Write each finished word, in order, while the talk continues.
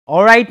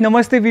Alright,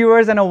 namaste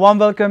viewers and a warm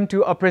welcome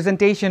to a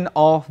presentation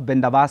of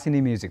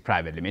Bindabasini Music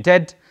Pvt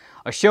Limited,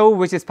 a show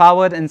which is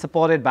powered and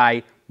supported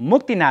by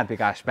Muktinath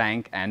Vikas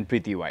Bank and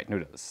Pretty White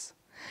Noodles.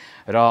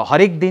 र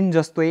हरेक दिन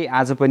जस्तै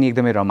आज पनि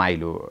एकदमै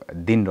रमाइलो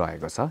दिन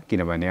रहेको छ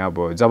किनभने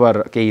अब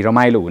जब केही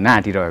रमाइलो हुन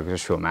आँटिरहेको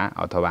छ शोमा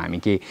अथवा हामी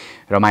केही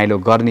रमाइलो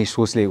गर्ने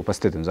सोचले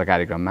उपस्थित हुन्छ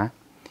कार्यक्रममा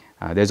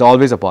there's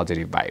always a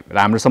positive vibe. र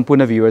हाम्रो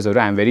सम्पूर्ण भ्युअर्सहरु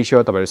I am very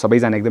sure तपाईहरु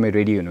सबैजना एकदमै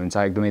रेडी हुनुहुन्छ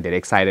एकदमै धेरै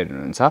एक्साइटेड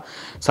हुनुहुन्छ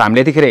सो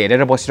हामीले यतिखेर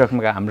हेरेर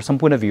बसिराख्नुका हाम्रो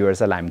सम्पूर्ण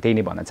भ्युअर्सहरुलाई हामी त्यही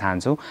नै भन्न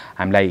चाहन्छौं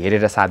हामीलाई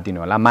हेरेर साथ दिनु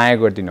होला माया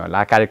गरिदिनु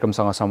होला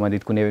कार्यक्रमसँग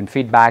सम्बन्धित कुनै पनि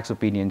फिडब्याक्स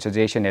ओपिनियन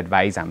सजेसन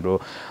एडभाइस हाम्रो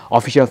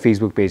अफिसियल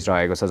फेसबुक पेज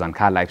रहेको छ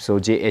Jhankar live show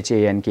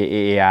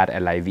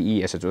JHANKAARLIVE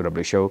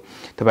show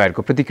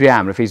तपाईहरुको प्रतिक्रिया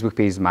हाम्रो फेसबुक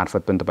पेज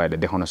मार्फत पनि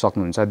तपाईहरुले देखाउन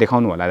सक्नुहुन्छ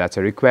देखाउनु होला द्याट्स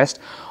अ रिक्वेस्ट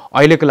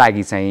अहिलेको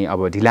लागि चाहिँ अब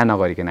ढिला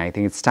नगरिकन I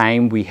think it's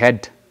time we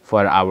head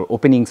for our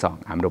opening song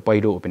हाम्रो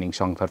पहिलो ओपनिङ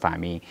सङ तर्फ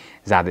हामी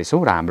जादै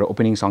छौं र हाम्रो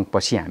ओपनिङ सङ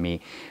पछि हामी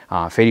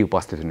फेरि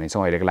उपस्थित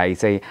हुनेछौं अहिलेको लागि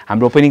चाहिँ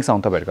हाम्रो ओपनिङ सङ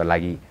तपाईहरुको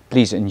लागि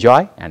please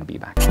enjoy and be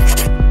back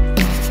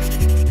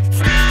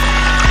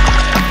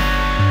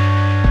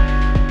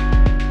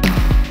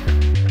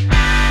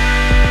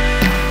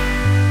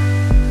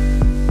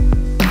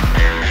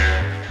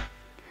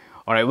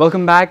Alright,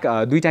 welcome back.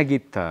 दुईटा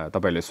गीत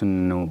तपाईले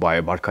सुन्नु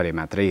भयो भर्खरै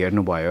मात्रै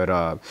हेर्नु भयो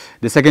र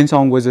the second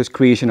song was a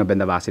creation of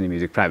Bindabasini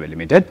Music Pvt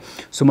Limited.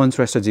 Suman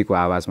Shrestha जी को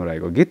आवाजमा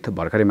रहेको गीत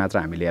भर्खरै मात्र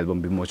हामीले एल्बम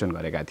विमोचन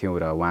गरेका थियौ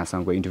र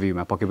उहाँसँगको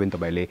इन्टरभ्युमा पक्कै पनि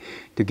तपाईले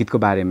त्यो गीतको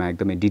बारेमा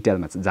एकदमै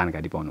डिटेलमा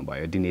जानकारी पाउनु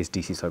भयो दिनेश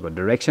डीसी सरको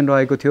डाइरेक्सन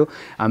रहेको थियो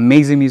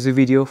amazing music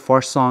video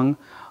first song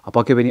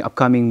पक्कै पनि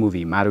अपकमिङ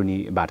मुभी मारुनी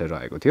बाट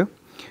रहेको थियो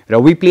र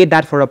we played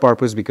that for a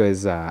purpose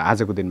because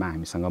आजको दिनमा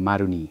हामीसँग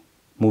Maruni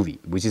movie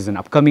which is an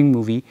upcoming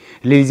movie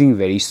releasing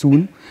very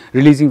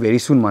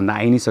soon भन्दा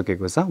आइ नै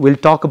सकेको छ we'll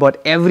talk about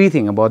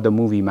everything about the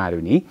movie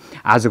Maruni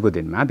आजको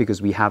दिनमा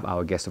because we have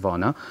our guest of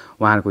honor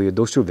उहाँहरुको यो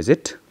दोस्रो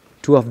visit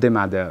two of them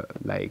are the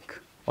like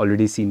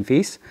already seen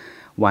face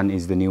one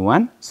is the new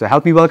one so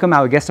help me welcome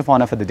our guest of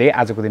honor for the day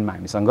आजको दिनमा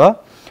हामीसँग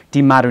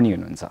team Maruni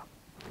हुनुहुन्छ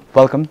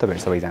welcome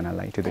तपाईहरु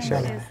सबैजनालाई to the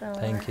show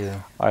thank you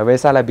alright where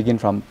shall I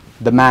begin from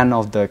the man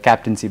of the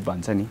captaincy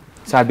भन्छ नि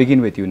so I begin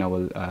with you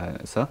Nawal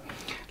sir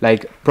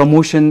like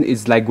promotion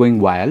is like going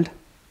wild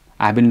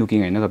I've been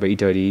looking हैन तपाई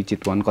इटरी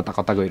चितवन कता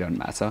कता गइरहनु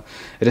भएको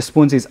छ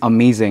response is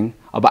amazing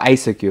अब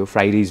आइसक्यो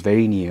फ्राइडे इज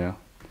भेरी नियर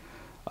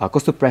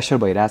कस्तो प्रेशर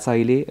भइराछ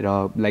अहिले र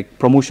लाइक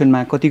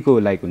प्रमोसनमा कतिको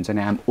लाइक हुन्छ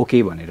नि आम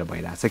ओके भनेर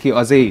भइराछ कि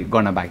अझै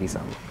गर्न बाँकी छ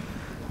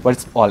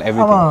व्हाट्स ऑल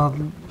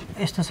एभ्रीथिङ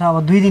यस्तो छ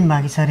अब 2 दिन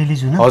बाँकी छ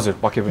रिलिज हुन हजुर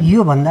पक्कै पनि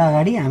यो भन्दा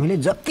अगाडि हामीले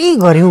जति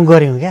गर्यौं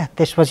क्या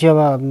त्यसपछि अब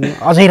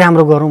अझै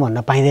राम्रो गरौँ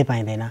भन्न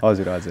पाइदैन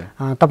हजुर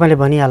हजुर तपाईले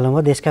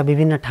भनिहाल्नुभयो देशका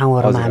विभिन्न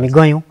ठाउँहरुमा हामी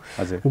गयौं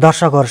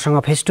दर्शकहरुसँग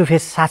फेस टु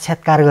फेस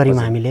साक्षात्कार गर्यौं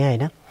हामीले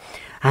हैन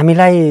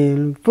हामीलाई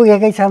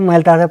पुगेकै छ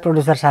मैले त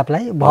प्रोड्युसर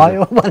साहबलाई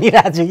भयो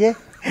भनिराछु के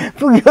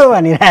पुग्यो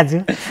भनिराछु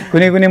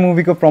कुनै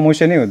मुभीको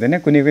प्रमोसनै हुँदैन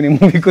कुनै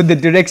मुभीको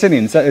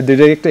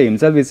डाइरेक्टर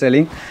हिमसेल्फ इज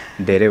सेलिङ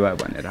धेरै भयो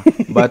भनेर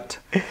but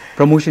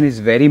promotion is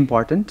very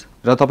important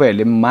र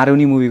तपाईहरुले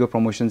मारुनी मुभीको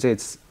प्रमोसन चाहिँ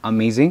इट्स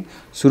अमेजिङ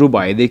सुरु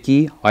भएदेखि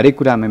हरेक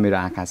कुरामा मेरो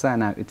आँखा छ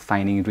and it's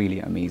finding it really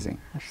amazing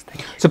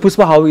so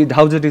Pushpa how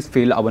does it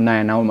feel अब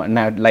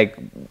नयाँ लाइक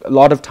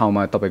लट अफ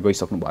ठाउँमा तपाई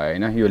गइसक्नु भयो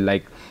हैन यो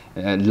लाइक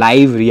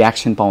लाइभ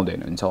रियाक्सन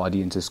पाउँदैन हुन्छ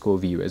ऑडियन्सेसको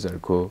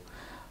भ्युअर्सहरुको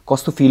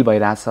कस्तो फिल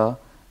भइराछ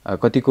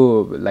कतिको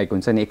लाइक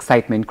हुन्छ नि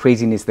एक्साइटमेन्ट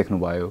क्रेजीनेस देख्नु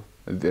भयो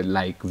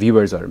लाइक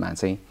भ्युअर्सहरुमा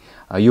चाहिँ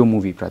यो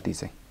मुभी प्रति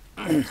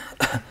चाहिँ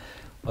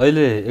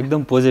अहिले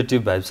एकदम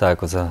पोजिटिभ भाइब्स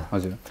आएको छ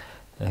हजुर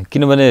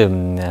किनभने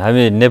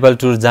हामी नेपाल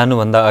टुर जानु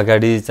भन्दा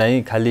अगाडि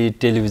चाहिँ खाली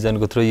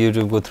टेलिभिजनको थ्रु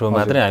युट्युबको थ्रु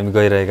मात्रै हामी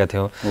गइरहेका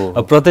थियौ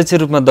अब प्रत्यक्ष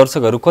रूपमा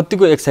दर्शकहरु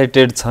कतिको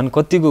एक्साइटेड छन्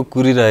कतिको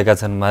कुरिरहेका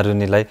छन्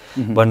मारुनीलाई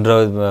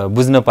भनेर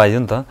बुझ्न पाइयो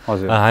नि त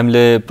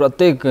हामीले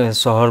प्रत्येक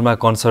शहरमा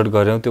कन्सर्ट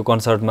गर्यौं त्यो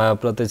कन्सर्टमा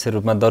प्रत्यक्ष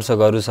रूपमा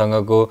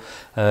दर्शकहरुसँगको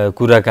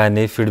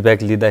कुराकानी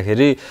फिडब्याक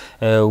लिँदाखेरि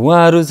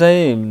उहाँहरु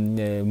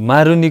चाहिँ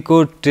मारुनीको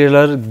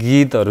ट्रेलर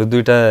गीतहरु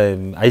दुईटा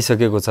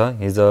आइसकेको छ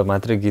हिजो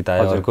मात्रै गीत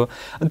आयो अर्को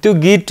त्यो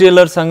गीत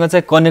ट्रेलरसँग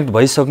चाहिँ कनेक्ट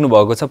भइसक्नु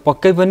भएको छ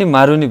पक्कै पनि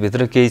मारुनी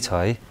भित्र केही छ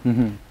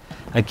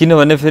है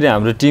किनभने फेरि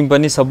हाम्रो टिम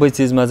पनि सबै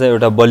चीजमा चाहिँ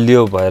एउटा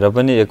बलियो भएर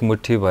पनि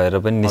एकमुट्ठी भएर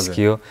पनि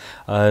निस्कियो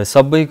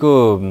सबैको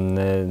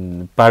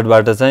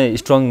पार्टबाट चाहिँ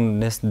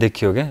स्ट्रङनेस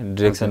देखियो के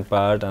डाइरेक्सन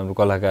पार्ट हाम्रो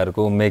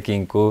कलाकारको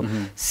मेकिङको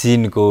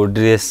सिनको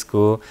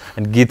ड्रेसको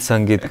अनि गीत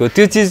संगीतको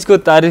त्यो चीजको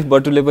तारिफ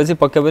बटुलेपछि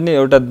पक्कै पनि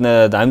एउटा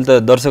हामी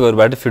त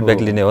दर्शकहरुबाट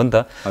फिडब्याक लिने हो नि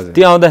त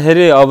त्यो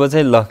आउँदाखेरि अब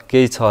चाहिँ ल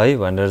केही छ है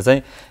भनेर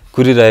चाहिँ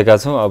कुरिरहेका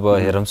छौं अब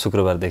हेरौं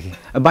शुक्रबारदेखि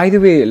by the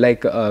way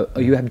like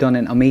you have done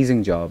an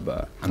amazing जब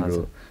हाम्रो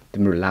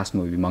तिम्रो last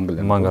movie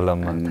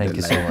Mangalam thank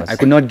you so much I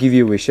could not give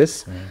you wishes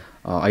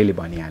अहिले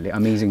भनिहाले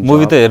अमेजिङ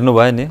मुभी त हेर्नु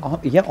भयो नि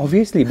या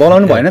obviously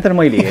बोलाउनु भएन तर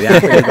मैले हेरे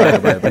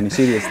आफैले पनि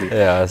सिरियसली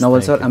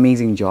नवल sir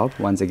amazing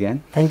job once again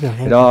thank you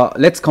र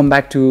let's come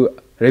back to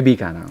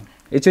Rebika now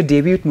it's your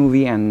debut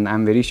movie and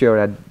I'm very sure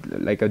that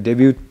like a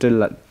debut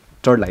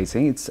एक्टरलाई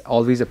चाहिँ it's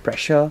always a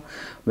pressure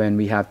when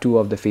we have two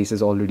of the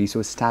faces already so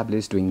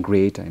established doing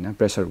great हैन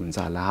pressure हुन्छ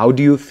होला how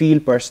do you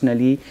feel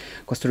personally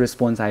कस्तो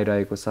response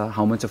आइरहेको छ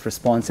how much of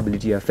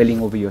responsibility you are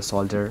feeling over your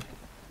shoulder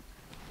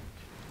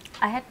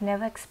I had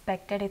never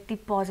expected यति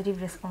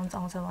positive response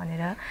आउँछ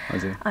भनेर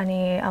अनि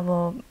अब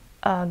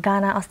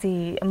गाना अस्ति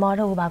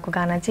मरो भएको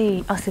गाना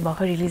चाहिँ अस्ति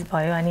भर्खर रिलिज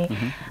भयो अनि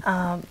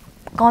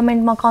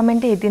कमेन्टमा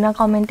कमेन्टै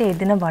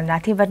हेर्दिन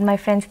भनिरहेको थिएँ but my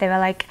friends they were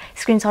like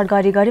screenshot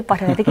गरी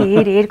पठाइरहेको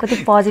थिएँ कि हेर कति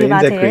पोजिटिभ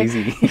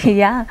आएको छ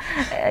या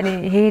अनि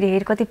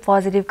हेर कति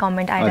पोजिटिभ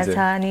कमेन्ट आइरहेको छ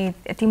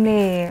अनि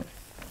तिमीले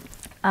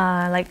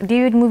लाइक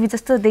डेभिड मुभी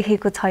जस्तो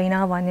देखेको छैन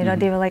भनेर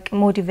they were like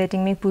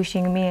motivating me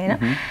pushing me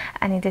होइन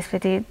अनि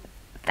त्यसपछि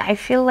I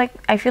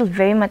feel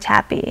very much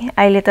happy.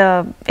 अहिले त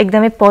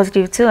एकदमै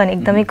पोजिटिभ छु अनि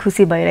एकदमै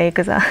खुसी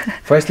भइरहेको छ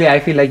Firstly, I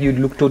feel like you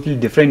look totally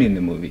different in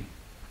the movie.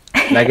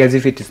 Like as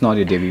if it is not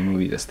your debut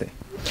movie जस्तै.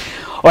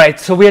 Alright,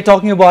 so we are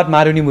talking about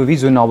Maruni movie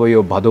जुन अब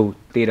यो भदौ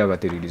 13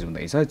 गते रिलिज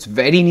हुँदैछ. It's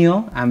very new.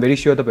 I'm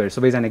very sure तपाईहरु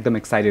सबैजना एकदम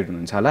excited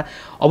हुनुहुन्छ होला.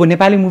 अब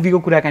नेपाली मुभीको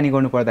कुराकानी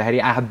गर्नु पर्दाखेरि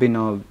I have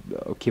been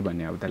के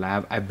भन्ने अब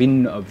त्यसलाई I've been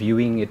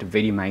viewing it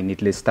very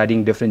minutely,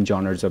 studying different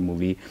genres of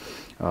movie.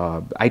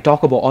 I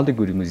talk about all the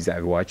good movies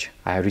I've watched.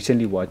 I have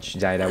recently watched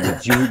Jaira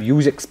with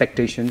huge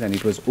expectations and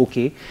it was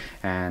okay.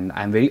 And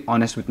I'm very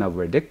honest with my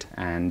verdict.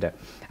 And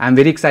I'm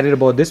very excited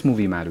about this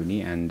movie, Maruni.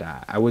 And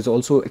I'm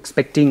also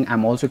expecting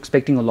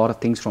a lot of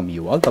things from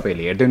you all.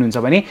 तपाईले हेर्दै हुनुहुन्छ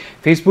भने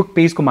Facebook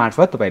page को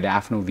मार्फत तपाईले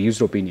आफ्नो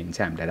भ्यूज र opinion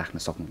चाहिँ हामीलाई राख्न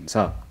सक्नुहुन्छ.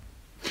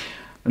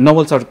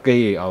 नवल सरकै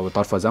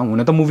तर्फ जाउँ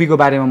हुन त मुभीको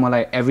बारेमा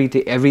मलाई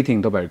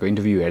एभ्रिथिङ तपाईहरुको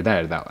इन्टरभ्यु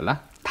हेर्दा होला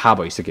थाहा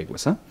भइसकेको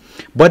छ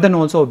बट देन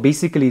अल्सो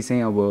बेसिकली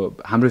चाहिँ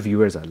अब हाम्रो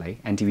भ्युअर्सहरुलाई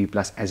एनटिभी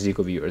प्लस एचडी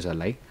को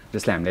भ्युअर्सहरुलाई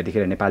जसले हामीलाई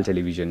देखेर नेपाल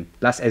टेलिभिजन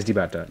प्लस एचडी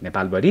बाट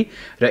नेपालभरि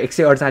र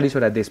 148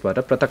 वटा देशबाट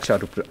प्रत्यक्ष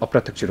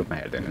अप्रत्यक्ष रूपमा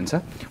हेर्दै हुनुहुन्छ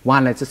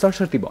उहाँलाई चाहिँ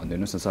सरसर्ती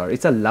भन्दिनुस् न sir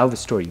it's a love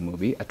story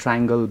movie a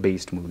triangle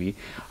based movie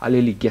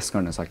अलिअलि गेस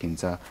गर्न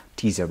सकिन्छ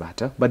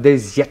टिजरबाट but there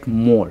is yet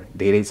more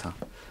धेरै छ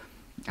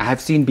I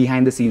have seen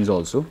behind the scenes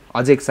also.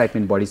 अझै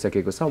एक्साइटमेन्ट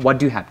बढिसकेको छ. What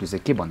do you have to say?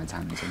 के भन्न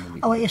चाहनुहुन्छ मुभी?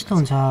 अब यस्तो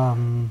हुन्छ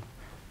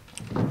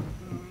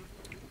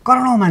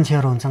करोडौं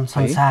मान्छेहरु हुन्छन्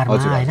संसारमा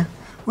हैन.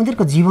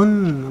 उनीहरुको जीवन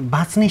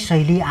बाँच्ने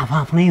शैली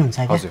आफ्नै हुन्छ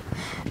के.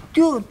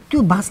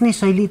 त्यो बाँच्ने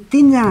शैली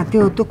तीन जना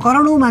त्यो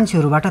करोडौं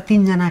मान्छेहरुबाट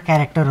तीन जना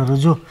क्यारेक्टरहरु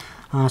जो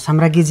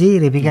सम्राज्ञीजी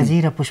रेबिकाजी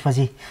र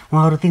पुष्पजी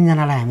उहाँहरु तीन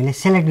जनालाई हामीले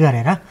सिलेक्ट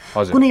गरेर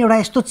कुनै एउटा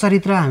यस्तो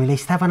चरित्र हामीले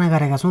स्थापना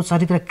गरेका छौं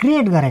चरित्र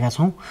क्रिएट गरेका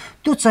छौं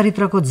त्यो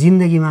चरित्रको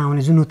जिन्दगीमा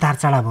आउने जुन उतार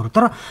चढावहरु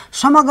तर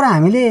समग्र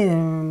हामीले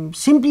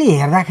सिम्पली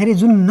हेर्दाखेरि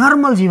जुन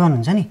नर्मल जीवन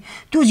हुन्छ नि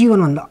त्यो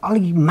जीवनभन्दा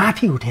अलि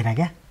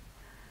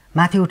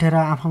माथि उठेर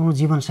आफ्नो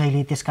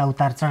जीवनशैली त्यसका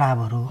उतार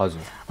चढावहरु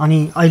अनि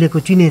अहिलेको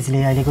टिनेजले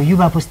अहिलेको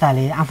युवा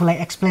पुस्ताले आफूलाई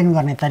एक्सप्लेन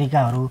गर्ने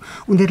तरिकाहरु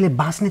उनीहरुले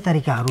बाँच्ने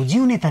तरिकाहरु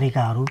जिउने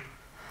तरिकाहरु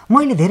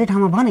मैले धेरै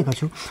ठाउँमा भनेको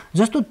छु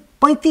जस्तो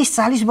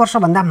 35-40 वर्ष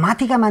भन्दा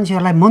माथिका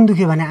मान्छेहरुलाई मन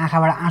दुख्यो भने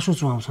आँखाबाट आँसु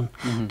चुहाउँछन्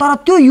तर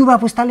त्यो युवा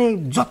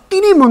पुस्ताले जति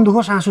नै मन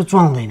दुखोस् आँसु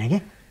चुहाउँदैन के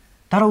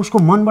तर उसको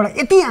मनबाट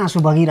यति आँसु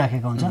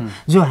बगिराखेको हुन्छ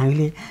जो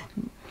हामीले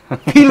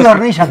फिल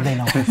गर्नै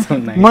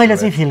सक्दैनौं मैले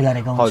चाहिँ फिल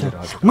गरेको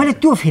हुन्छु मैले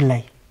त्यो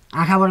फिललाई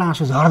आँखाबाट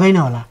आँसु झर्दैन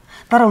होला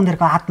तर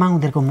उनीहरुको आत्मा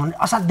उनीहरुको मन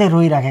असाध्यै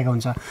रोइराखेको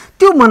हुन्छ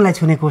त्यो मनलाई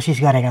छुने कोसिस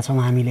गरेका छौं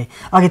हामीले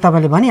अघि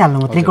तपाईले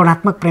भनिहाल्नु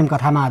त्रिकोणात्मक प्रेम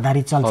कथामा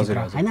आधारित चलचित्र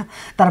हैन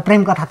तर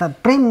प्रेम कथा त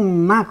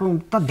प्रेममा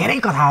त धेरै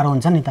कथाहरु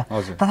हुन्छ नि त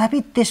तथापि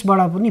त्यसबाट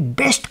पनि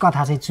बेस्ट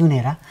कथा चाहिँ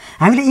चुनेर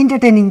हामीले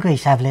इन्टरटेनिङको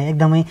हिसाबले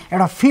एकदमै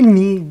एउटा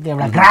फिल्मी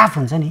एउटा ग्राफ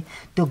हुन्छ नि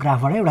त्यो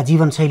ग्राफबाट एउटा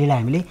जीवनशैलीलाई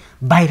हामीले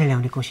बाहिर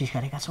ल्याउने कोसिस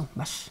गरेका छौं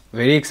बस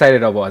भेरी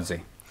एक्साइटेड अब अझै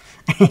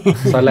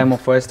सरलाई म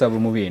फर्स्ट अब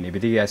मुभी हेर्ने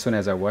बित्तिकै as soon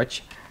as I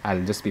watch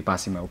I'll just be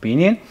passing my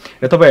opinion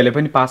र तपाईहरुले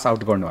पनि पास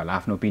आउट गर्नु होला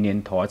आफ्नो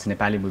ओपिनियन थट्स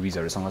नेपाली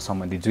मुभीजहरुसँग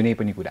सम्बन्धित जुनै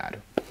पनि कुराहरु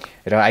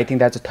र I think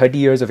that's 30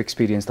 years of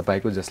experience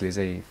तपाईको जसले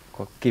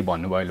चाहिँ के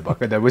भन्नुभयो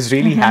भर्खर that was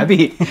really happy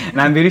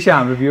and I'm very sure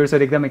हाम्रो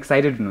भ्युअर्सहरु एकदम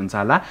एक्साइटेड हुनुहुन्छ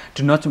होला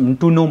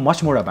to know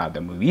much more about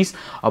the movies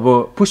अब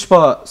पुष्प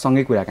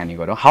सँगै कुराकानी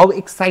गरौँ how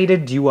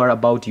excited you are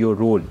about your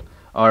role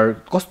or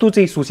कस्तो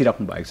चाहिँ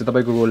सोचिराख्नु भएको छ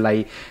तपाईको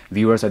रोललाई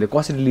भ्युअर्सहरुले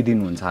कसरी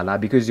लिदिनुहुन्छ होला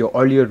बिकज यो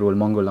अर्लियर रोल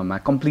मंगलममा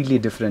कम्प्लिटली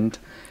डिफरेंट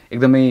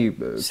एकदमै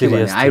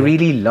serious I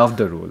really love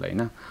the role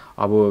हैन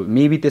अब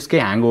मेबी त्यसकै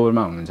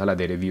ह्याङओभरमा हुनुहुन्छ होला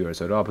धेरै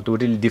भ्युअर्सहरु अब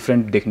टोटली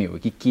डिफरेंट देख्ने हो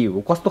कि के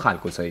हो कस्तो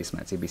खालको छ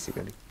यसमा चाहिँ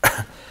बेसिकली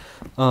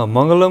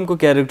मंगलमको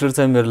क्यारेक्टर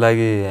चाहिँ मेरो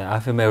लागि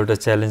आफैमा एउटा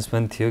च्यालेन्ज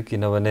पनि थियो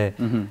किनभने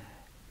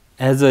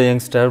एज अ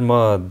यंगस्टर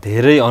म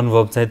धेरै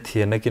अनुभव चाहिँ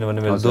थिएन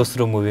किनभने मेरो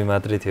दोस्रो मुभी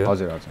मात्रै थियो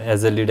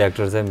एज अ लिड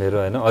एक्टर चाहिँ मेरो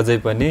हैन अझै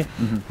पनि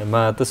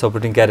म त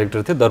सपोर्टिङ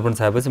क्यारेक्टर थियो दर्पण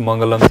छाएपछि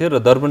मंगलम थियो र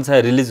दर्पण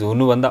छाए रिलिज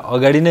हुनुभन्दा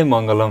अगाडि नै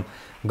मंगलम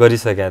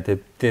गरिसकेको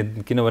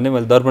थिएँ किनभने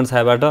मैले दर्पण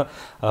छाएबाट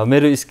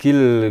मेरो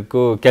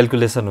स्किलको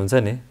क्याल्कुलेसन हुन्छ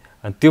नि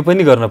त्यो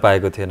पनि गर्न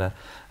पाएको थिएन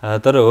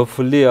तर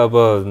होपफुल्ली अब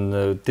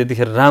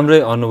त्यतिखेर राम्रै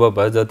अनुभव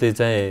भयो जति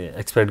चाहिँ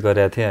एक्सपेक्ट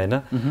गरेको थिएँ हैन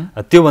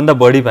त्यो भन्दा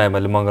बढी पाएँ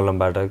मैले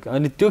मंगलमबाट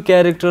अनि त्यो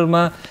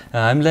क्यारेक्टरमा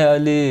हामीलाई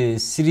अलि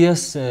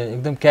सिरियस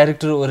एकदम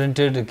क्यारेक्टर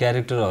ओरिएन्टेड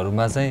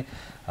क्यारेक्टरहरुमा चाहिँ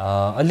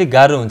अलि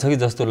गाह्रो हुन्छ कि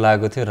जस्तो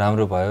लागेको थियो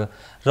राम्रो भयो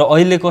र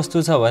अहिले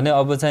कस्तो छ भने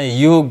अब चाहिँ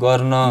यो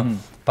गर्न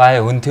पाए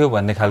हुन्थ्यो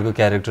भन्ने खालको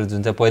क्यारेक्टर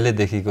जुन चाहिँ पहिल्यै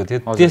देखेको थियो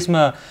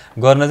त्यसमा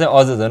गर्न चाहिँ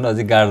अझ झन्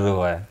अझै गाह्रो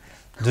भयो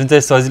जुन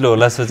चाहिँ सजिलो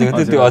होला सोचेको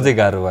थियो त्यो अझै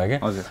गाह्रो भयो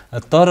क्या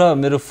तर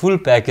मेरो फुल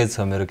प्याकेज छ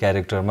मेरो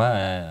क्यारेक्टरमा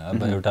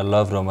अब एउटा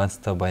लभ रोमान्स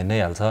त भइ नै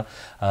हाल्छ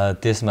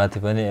त्यसमाथि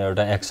पनि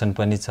एउटा एक्सन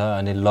पनि छ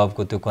अनि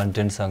लभको त्यो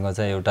कन्टेन्टसँग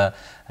चाहिँ एउटा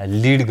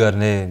लिड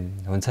गर्ने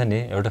हुन्छ नि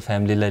एउटा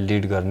फ्यामिलीलाई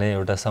लिड गर्ने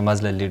एउटा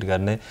समाजलाई लिड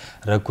गर्ने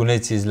र कुनै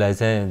चिजलाई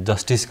चाहिँ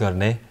जस्टिस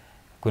गर्ने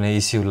कुनै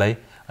इस्युलाई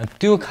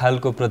त्यो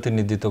खालको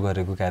प्रतिनिधित्व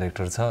गरेको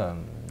क्यारेक्टर छ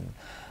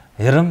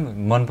हेरौँ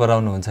मन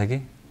पराउनुहुन्छ कि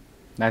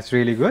That's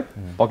really good.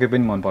 पक्कै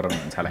पनि मन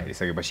पराउनुहुन्छ होला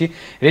हेरिसकेपछि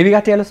Rebecca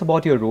tell us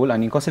about your role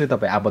अनि कसरी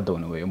तपाईँ आबद्ध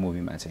हुनुभयो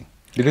मुभीमा चाहिँ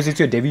because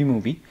it's your debut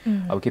movie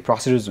अब के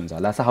प्रोसेस हुन्छ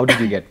होला so how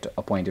did you get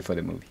अपॉइन्टेड for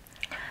the movie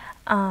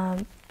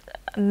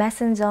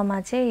मेसेन्जरमा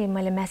चाहिँ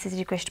मैले मेसेज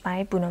रिक्वेस्ट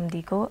पाएँ Punam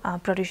दीको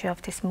producer of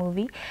this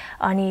movie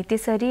अनि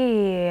त्यसरी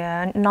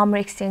नम्बर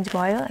एक्सचेन्ज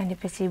भयो अनि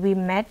पछि वी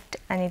मेट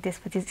अनि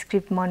त्यसपछि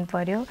स्क्रिप्ट मन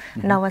पर्यो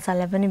नवल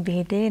सरलाई पनि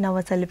भेटेँ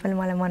नवल सरले पनि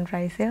मलाई मन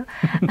पराइसक्यो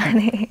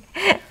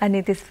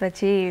अनि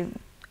त्यसपछि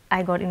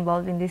I got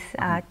involved in this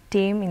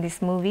team in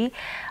this movie.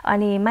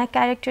 And my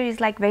character is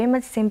like very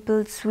much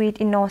simple, sweet,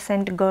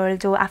 innocent girl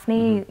जो आफ्नै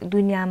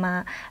दुनियाँमा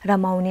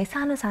रमाउने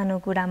सानो सानो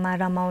कुरामा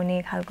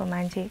रमाउने खालको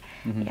मान्छे.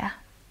 Yeah.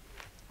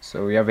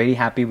 So you are very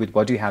happy with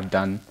what you have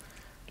done.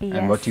 Yes.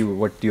 And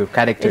what your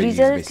character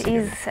result is basically.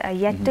 Is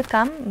yet to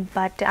come,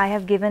 but I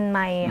have given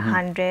my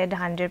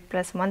 100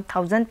 plus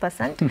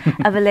 1000%.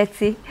 अब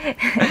let's see.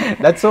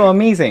 That's so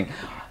amazing.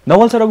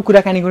 नवल sir अब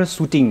कुराकानी गरौँ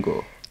सुटिङको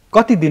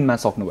कति दिनमा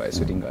सक्नुभयो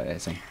shooting गरेर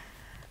चाहिँ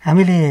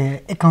हामीले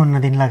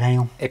 51 दिन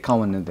लगायौँ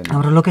 51 दिन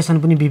हाम्रो लोकेसन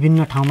पनि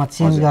विभिन्न ठाउँमा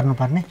चेन्ज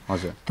गर्नुपर्ने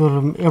त्यो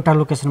एउटा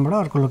लोकेसनबाट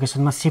अर्को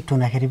लोकेसनमा शिफ्ट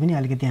हुँदाखेरि पनि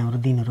अलिकति हाम्रो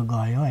दिनहरू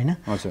गयो हैन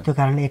त्यो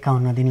कारणले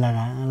 51 दिन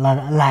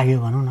लाग्यो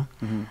भनौँ न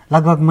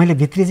लगभग मैले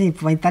भित्री चाहिँ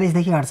 45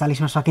 देखि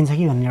 48 मा सकिन्छ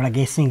कि भन्ने एउटा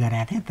गेस चाहिँ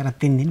गरेको थिएँ तर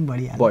 3 दिन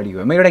बढी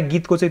भयो म एउटा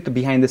गीतको चाहिँ त्यो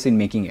बिहाइन्ड द सिन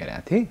मेकिङ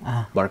हेरेको थिएँ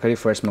भर्खरै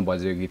फर्स्टमा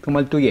बजेको गीतको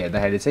मैले त्यो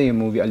हेर्दाखेरि चाहिँ यो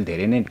मुभी अलि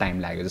धेरै नै टाइम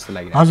लाग्यो जस्तो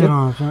लागिरहेको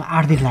हजुर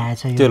 8 दिन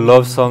लागेछ त्यो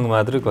लभ सङ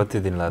मात्र कति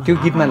दिन लाग्यो त्यो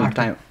गीतमा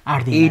टाइम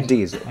 8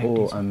 days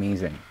Oh,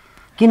 amazing.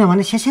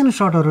 किनभने सेसेनो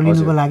शटहरु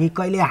लिनुको लागि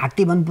कहिले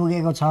हात्तीबन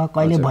पुगेको छ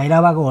कहिले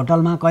भैरवाको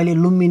होटलमा कहिले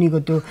लुम्बिनीको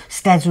त्यो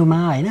स्ट्याचुमा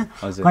हैन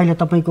कहिले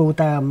तपाईको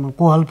उता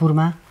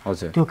कोहलपुरमा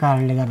त्यो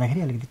कारणले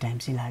गर्दाखेरि अलिकति टाइम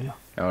चाहिँ लाग्यो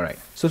Alright.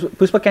 So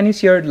Pushpa, can you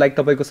share like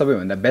तपाईको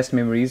सबैभन्दा बेस्ट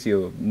मेमोरिज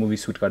यो मुभी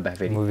शूट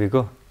गर्दाखेरि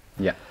मुभीको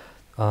या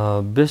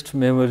बेस्ट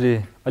मेमोरी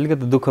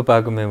अलिकति दुःख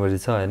पाएको मेमोरी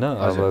छ हैन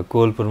अब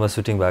कोलपुरमा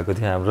सुटिङ भएको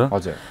थियो हाम्रो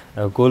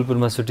हजुर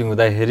कोलपुरमा सुटिङ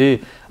हुँदाखेरि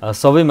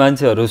सबै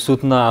मान्छेहरु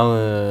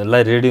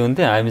सुत्नलाई रेडी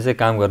हुन्थे हामी चाहिँ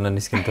काम गर्न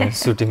निस्किन्थ्यौं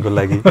सुटिङको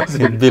लागि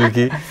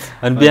बेलुकी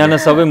अनि बिहान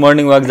सबै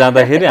मर्निङ वाक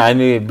जाँदाखेरि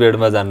हामी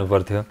बेडमा जानु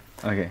पर्थ्यो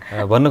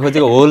ओके भन्न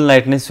खोजेको होल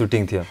नाइट नै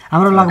सुटिङ थियो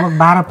हाम्रो लगभग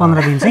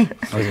 12-15 दिन चाहिँ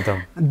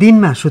हजुर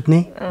दिनमा सुत्ने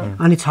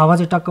अनि 6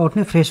 बजे टक्क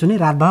उठ्ने फ्रेश हुने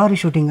रातभरि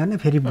सुटिङ गर्ने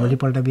फेरि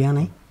भोलिपल्ट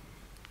बिहानै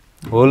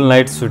होल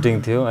नाइट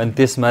सुटिङ थियो अनि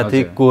त्यसमाथि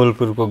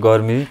कोहलपुरको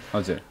गर्मी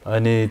हजुर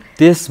अनि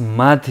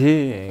त्यसमाथि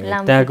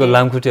त्यहाँको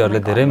लामखुट्टेहरुले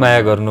धेरै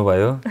माया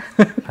गर्नुभयो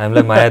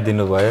हामीलाई माया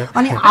दिनुभयो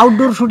अनि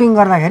आउटडोर सुटिङ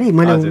गर्दाखेरि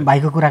मैले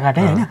भाइको कुरा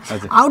काटे हैन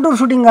आउटडोर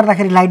सुटिङ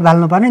गर्दाखेरि लाइट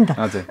बाल्नु पर्ने नि त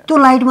त्यो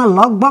लाइटमा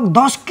लगभग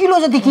 10 किलो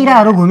जति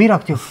किराहरु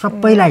घुमिराख्थ्यो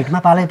सबै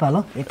लाइटमा पालै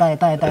पालो यता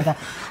यता यता यता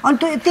अनि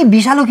त्यो यति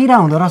विषालु किरा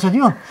हुँदो रहेछ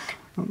त्यो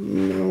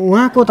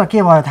उहाँको त के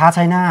भयो थाहा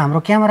छैन हाम्रो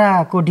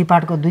क्यामेराको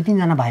डिपार्टको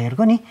 2-3 जना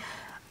भाइहरुको नि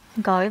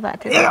गाउँ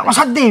बाटे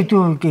असाध्यै त्यो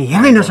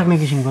हेर्नै नसक्ने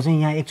किसिमको चाहिँ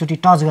यहाँ एकचोटी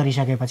टच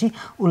गरिसकेपछि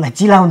उलाई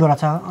चिलाउँदो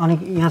रहेछ अनि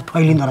यहाँ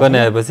फैलिँदो रहेछ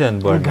बनाएपछि अनि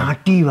बढ्यो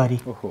घाँटीभरि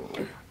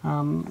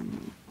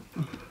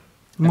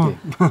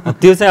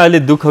त्यो चाहिँ अहिले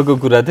दुःखको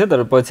कुरा थियो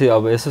तर पछि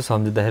अब यसो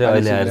सम्झिँदाखेरि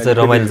अहिले आएर चाहिँ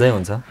रमाइलो चाहिँ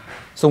हुन्छ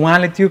सो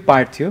उहाँले त्यो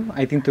पार्ट थियो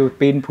आई थिंक त्यो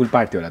पेनफुल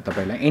पार्ट थियो होला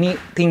तपाईलाई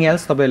एनीथिङ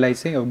एल्स तपाईलाई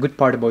चाहिँ good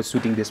part about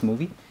shooting this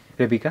movie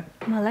Rebecca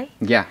मलाई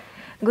या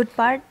good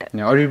part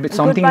or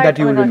something that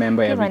you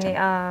remember every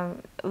time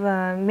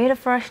मेरो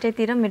फर्स्ट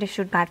डेतिर मेरो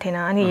सुट भएको थिएन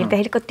अनि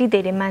हेर्दाखेरि कति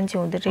धेरै मान्छे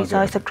हुँदो रहेछ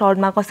यस्तो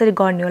क्राउडमा कसरी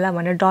गर्ने होला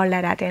भनेर डर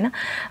लागिरहेको थियो हैन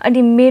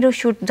अनि मेरो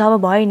सुट जब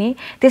भयो नि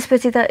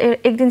त्यसपछि त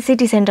एक दिन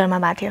सिटी सेन्टरमा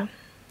भएको थियो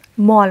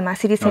मलमा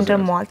सिटी सेन्टर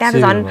मल त्यहाँ त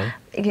झन्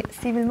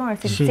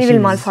सिभिल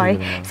मल सरी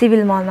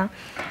सिभिल मलमा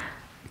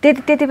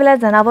त्यति बेला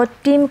झन् अब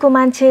टिमको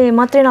मान्छे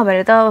मात्रै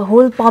नभएर त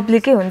होल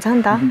पब्लिकै हुन्छ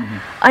नि त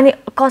अनि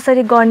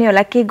कसरी गर्ने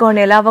होला के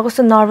गर्ने होला अब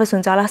कस्तो नर्भस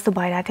हुन्छ होला जस्तो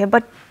भइरहेको थियो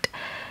बट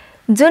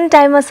जुन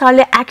टाइममा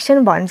सरले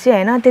एक्सन भन्छ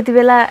हैन त्यति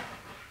बेला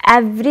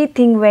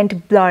एभ्रीथिङ वेन्ट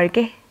ब्लर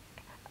के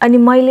अनि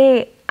मैले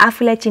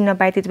आफूलाई चिन्न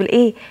पाएँ त्यति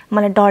बेला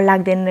मलाई डर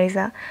लाग्दैन रहेछ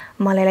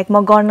मलाई लाइक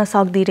म गर्न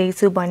सक्दै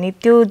रहेछु भन्ने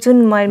त्यो जुन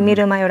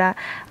मेरोमा एउटा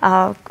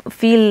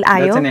फिल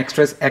आयो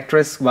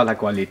एक्ट्रेस वाला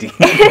क्वालिटी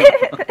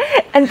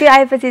अनि त्यो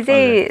आएपछि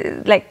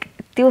चाहिँ लाइक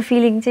त्यो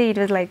फिलिङ चाहिँ it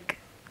was like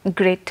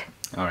great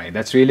Alright,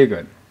 that's really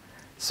good.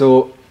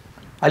 So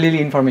अलिअलि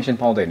इन्फर्मेसन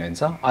पाउँदैन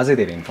हुन्छ अझै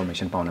धेरै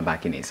इन्फर्मेसन पाउन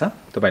बाँकी नै छ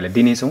तपाईँलाई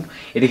दिनेछौँ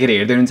यतिखेर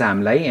हेर्दै हुनुहुन्छ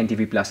हामीलाई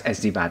एनटिभी प्लस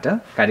एचडीबाट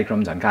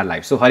कार्यक्रम झन्कार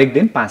लाइभ सो हरेक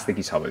दिन 5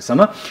 देखि 6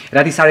 बजीसम्म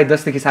राति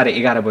 10:30 देखि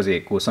 11:30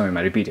 बजेको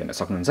समयमा रिपिट हेर्न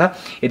सक्नुहुन्छ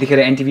यतिखेर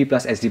एनटिभी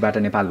प्लस एचडीबाट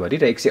नेपालभरि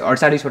र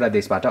 148 वटा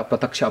देशबाट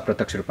प्रत्यक्ष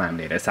अप्रत्यक्ष रूपमा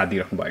हामीले हेरेर साथ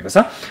दिइराख्नु भएको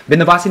छ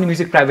बिन्दवासिनी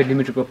म्युजिक प्राइभेट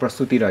लिमिटेडको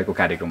प्रस्तुति रहेको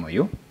कार्यक्रम हो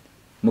यो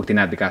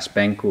मुक्तिनाथ विकास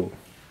ब्याङ्कको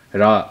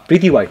र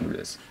प्रीति व्हाइट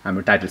नुडल्स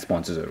हाम्रो टाइटल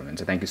स्पोन्सर्सहरू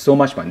हुनुहुन्छ थ्याङ्क यू सो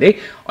मच भन्दै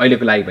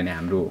अहिलेको लागि भने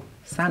हाम्रो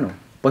सानो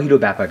पहिलो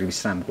व्यापारिक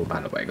विश्रामको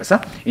पालो भएको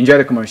छ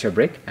enjoy the commercial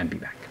brake and be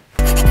back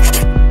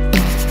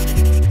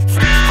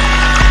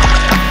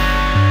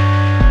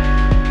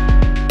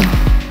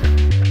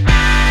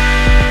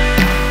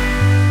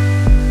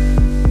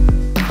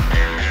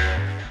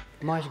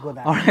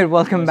Alright,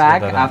 welcome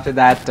back after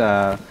that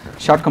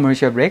short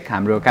commercial break.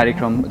 हाम्रो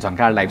कार्यक्रम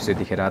झन्कार लाइभ सो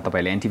यतिखेर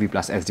तपाईँले एनटिभी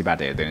प्लस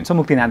एचडीबाट हेर्दै हुनुहुन्छ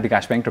मुक्तिनाथ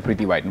विकास ब्याङ्क र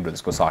प्रीति व्हाइट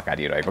नुडल्सको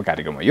सहकारी रहेको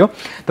कार्यक्रम हो यो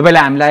तपाईँले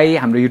हामीलाई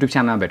हाम्रो युट्युब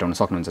च्यानलमा भेटाउन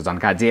सक्नुहुन्छ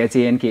झन्कार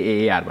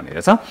JHANKAAR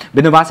भनेर छ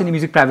बिन्दवासिनी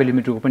म्युजिक प्राइभेट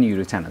लिमिटेडको पनि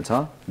युट्युब च्यानल छ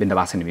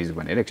बिन्दवासिनी म्युजिक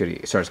भनेर एक्चुअली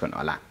सर्च गर्नु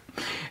होला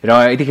र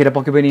यतिखेर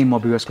पक्कै पनि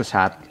म व्युअर्सको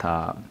साथ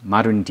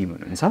मारुनी टिम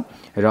हुनुहुन्छ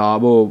र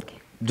अब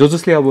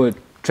जसले अब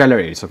trailer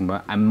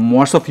हेरिसक्नुभयो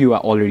most of you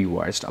are already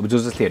watched अब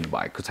जसले हेर्नु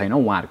भएको छैन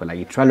उहाँहरूको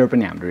लागि ट्रेलर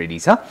पनि हाम्रो रेडी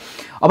छ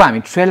अब हामी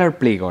ट्रेलर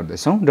प्ले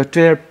गर्दैछौँ र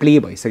ट्रेलर प्ले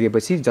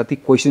भइसकेपछि जति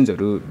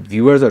क्वेसन्सहरू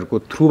भ्युवर्सहरूको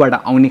थ्रुबाट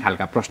आउने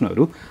खालका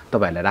प्रश्नहरू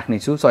तपाईँहरूलाई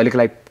राख्नेछु सो अहिलेको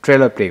लागि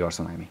ट्रेलर प्ले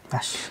गर्छौँ हामी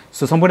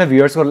सो सम्पूर्ण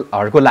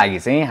भ्युवर्सहरूको लागि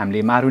चाहिँ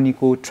हामीले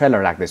मारुनीको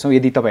ट्रेलर राख्दैछौँ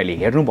यदि तपाईँहरूले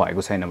हेर्नु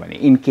भएको छैन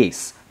भने इन केस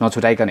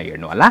नछुटाइकन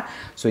हेर्नु होला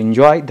so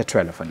enjoy the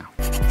trailer for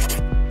now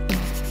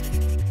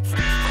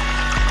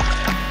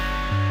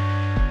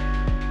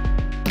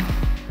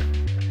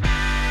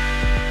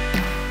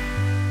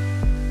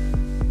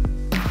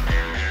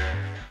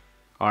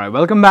Alright,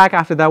 welcome back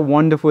after that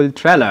wonderful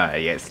trailer.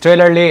 Yes,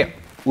 trailer ले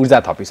ऊर्जा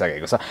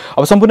थपिसकेको छ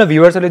अब सम्पूर्ण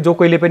भ्युवर्सहरूले जो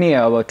कोहीले पनि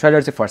अब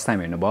ट्रेलर चाहिँ फर्स्ट टाइम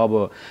हेर्नुभयो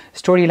अब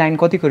स्टोरी लाइन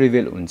कतिको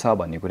रिभिल हुन्छ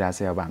भन्ने कुरा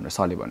चाहिँ अब हाम्रो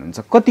सरले भन्नुहुन्छ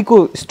कतिको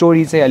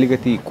स्टोरी चाहिँ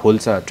अलिकति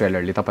खोल्छ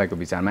ट्रेलरले तपाईँको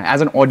विचारमा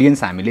एज एन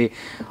अडियन्स हामीले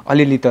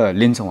अलिअलि त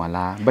लिन्छौँ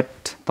होला बट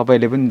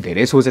तपाईँले पनि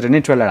धेरै सोचेर नै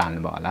ट्रेलर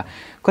हाल्नुभयो होला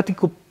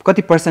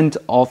कति पर्सेन्ट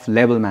अफ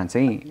लेभलमा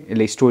चाहिँ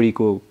यसले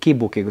स्टोरीको के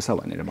बोकेको छ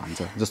भनेर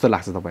भन्छ जस्तो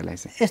लाग्छ तपाईँलाई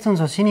चाहिँ यस्तो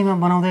हुन्छ सिनेमा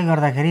बनाउँदै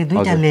गर्दाखेरि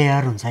दुईटा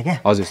लेयर हुन्छ क्या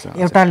हजुर सर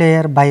एउटा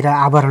लेयर बाहिर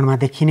आवरणमा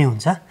देखिने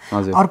हुन्छ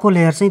अर्को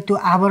लेयर चाहिँ त्यो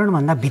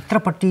आवरणभन्दा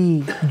भित्रपट्टि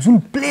जुन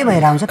प्ले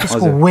भएर आउँछ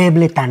त्यसको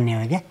वेबले तान्ने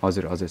हो क्या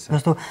हजुर हजुर सर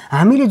जस्तो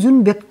हामीले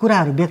जुन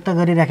कुराहरू व्यक्त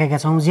गरिराखेका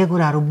छौँ जे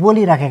कुराहरू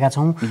बोलिराखेका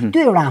छौँ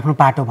त्यो एउटा आफ्नो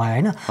पाटो भयो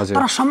होइन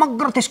तर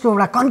समग्र त्यसको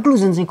एउटा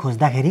कन्क्लुजन चाहिँ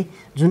खोज्दाखेरि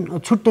जुन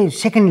छुट्टै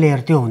सेकेन्ड लेयर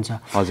त्यो हुन्छ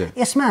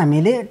यसमा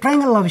हामीले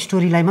ट्रायङ्गल लभ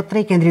स्टोरीलाई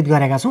मात्रै केन्द्रित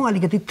गरेका छौँ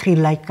अलिकति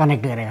थ्रिललाई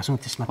कनेक्ट गरेका छौँ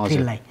त्यसमा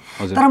थ्रिललाई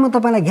तर म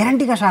तपाईँलाई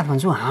ग्यारेन्टीका साथ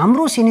भन्छु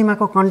हाम्रो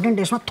सिनेमाको कन्टेन्ट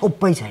यसमा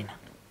थोप्पै छैन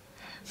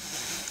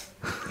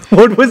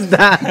What was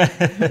that?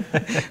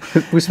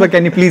 Pushpa,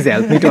 can you please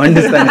help me to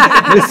understand?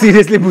 I'm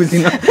seriously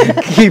बुझिन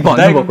के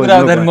भन्नु भएको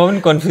म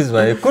पनि कन्फ्युज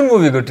भएँ कुन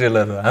मुभीको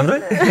ट्रेलर हो हाम्रो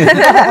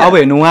अब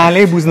हेर्नु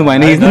उहाँले बुझ्नु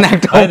भएन इज एन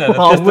एक्टर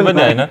त्यस्तो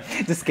पनि हैन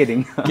जस्ट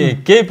किडिङ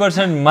के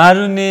percent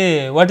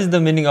Maruni what is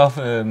the meaning of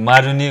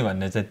Maruni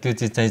भन्ने चाहिँ त्यो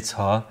चिज चाहिँ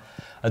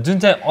छ जुन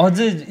चाहिँ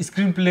अझै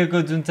स्क्रिन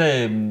प्लेको जुन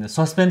चाहिँ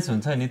सस्पेन्स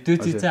हुन्छ नि त्यो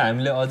चिज चाहिँ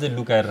हामीले अझै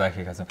लुकाएर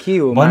राखेका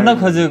छौँ भन्न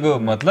खोजेको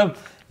मतलब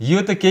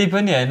यो त केही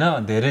पनि हैन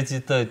धेरै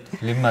चिज त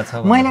फिल्ममा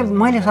छ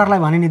मैले सरलाई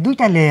भने नि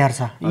दुईटा लेयर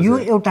छ यो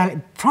एउटा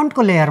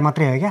फ्रन्टको लेयर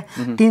मात्रै हो क्या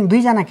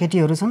दुईजना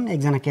केटीहरू छन्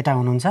एकजना केटा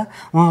हुनुहुन्छ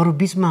उहाँहरू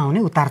बिचमा हुने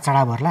उतार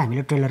चढावहरूलाई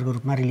हामीले ट्रेलरको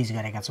रूपमा रिलिज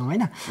गरेका छौँ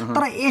होइन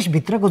तर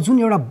यसभित्रको जुन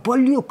एउटा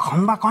बलियो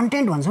खम्बा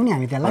कन्टेन्ट भन्छौँ नि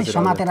हामी त्यसलाई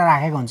समातेर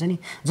राखेको हुन्छ नि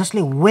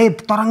जसले वेब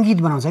तरङ्गित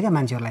बनाउँछ क्या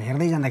मान्छेहरूलाई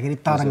हेर्दै जाँदाखेरि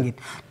तरङ्गित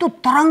त्यो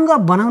तरङ्ग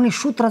बनाउने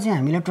सूत्र चाहिँ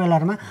हामीले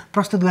ट्रेलरमा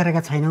प्रस्तुत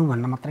गरेका छैनौँ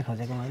भन्न मात्रै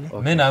खोजेको मैले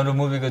मेन हाम्रो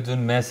मुभीको जुन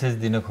मेसेज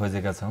दिन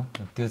खोजेका छौँ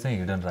त्यो चाहिँ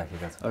हिडन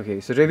राखेका छौँ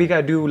okay so Rebecca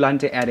do you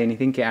want to add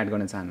anything के एड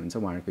गर्न चाहनुहुन्छ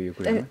उहाँको यो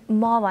कुरामा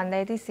म भन्दा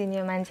यति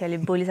सिनियर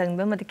मान्छेहरूले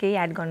बोलिसक्नुभयो म त केही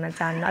एड गर्न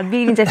चाहन्न अब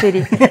बिग्रिन्छ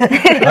फेरि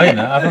हैन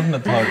आफ्नो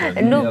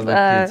thought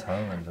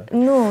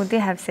no they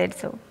have said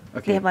so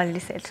they have already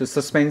said so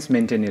suspense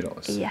maintain it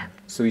yeah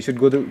so you should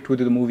go to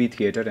the movie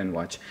theater and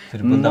watch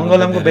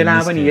मंगलमको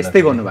बेलामा पनि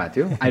यस्तै गर्नु भएको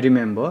थियो I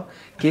remember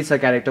के छ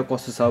क्यारेक्टर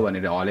कस्तो छ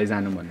भनेर हलै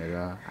जानु भनेर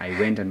I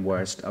went and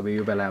watched अब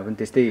यो बेलामा पनि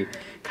त्यस्तै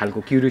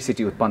खालको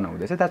क्युरियोसिटी उत्पन्न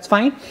हुँदैछ that's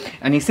fine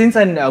and since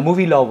a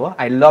movie lover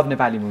I love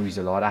Nepali movies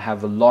a lot I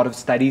have a lot of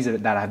studies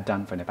that I have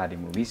done for Nepali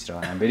movies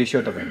so I'm very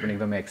sure तपाईहरु पनि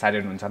एकदमै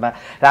excited हुनुहुन्छ होला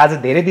र आज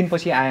धेरै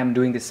दिनपछि I am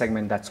doing this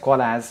segment that's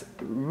called as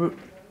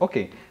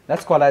okay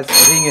that's called as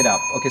Ring It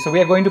Up okay so we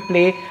are going to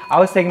play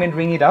our segment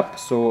Ring It Up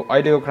so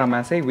audio krama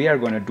say we are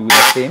going to do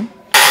the same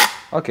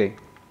okay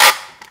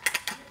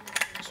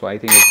so I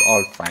think it's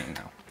all fine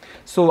now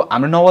so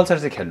हाम्रो नवल sir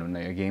चाहिँ खेल्नु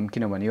न यो game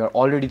किनभने यो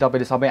already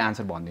तपाईले सबै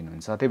आन्सर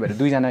भनिदिनुहुन्छ त्यही भएर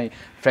दुईजना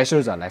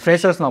फ्रेशर्सहरुलाई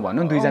फ्रेशर्स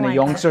नभन्नु दुईजना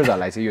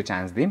यंगस्टर्सहरुलाई चाहिँ यो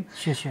चान्स दिम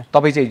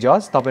तपाई चाहिँ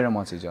जज तपाई र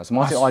म चाहिँ जज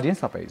म चाहिँ अडियन्स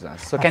तपाई जज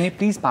so can you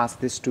please pass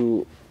this to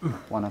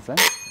one of them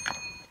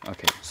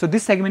okay so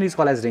this segment is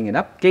called as Ring It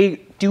Up केही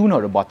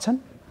ट्युनहरु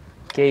बज्छन्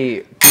केही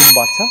ट्युन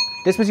बज्छ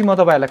त्यसपछि म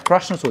तपाईहरुलाई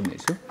प्रश्न सोध्ने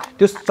छु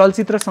त्यो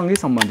चलचित्रसँगै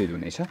सम्बन्धित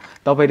हुनेछ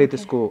तपाईले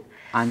त्यसको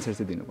आन्सर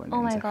चाहिँ दिनुपर्ने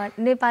oh my God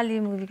Nepali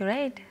मुभीको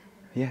right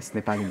yes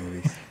Nepali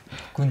movies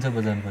कुन चाहिँ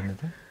बजाउनु पर्ने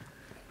थियो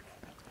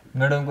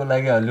म्याडमको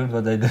लागि हलिउड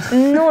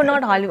बजाइदिनु नो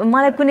नट हलिउड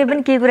मलाई कुनै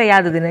पनि केही कुरा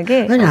याद हुँदैन के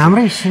हैन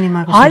हाम्रै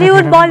सिनेमाको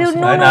हलिउड बलिउड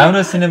नो हैन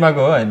हाम्रो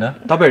सिनेमाको हो हैन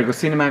तपाईहरुको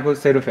सिनेमाको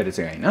सेरोफेरो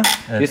चाहिँ हैन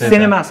यो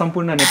सिनेमा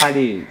सम्पूर्ण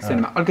नेपाली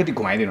सिनेमा अलिकति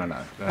घुमाइदिनु न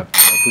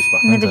पुष्पा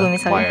म चाहिँ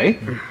घुमिसके है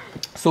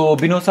so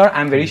Vinod sir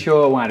I am very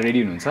sure उहाँहरु रेडी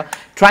हुनुहुन्छ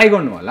ट्राई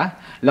गर्नु होला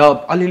ल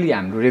अलिअलि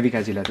हाम्रो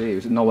रेबिकाजीलाई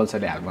चाहिँ नवल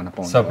सरले हेल्प गर्न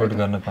पाउनु सपोर्ट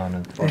गर्न पाउनु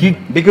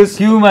बिकज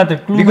क्यू मात्र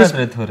क्लू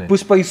मात्र थोरै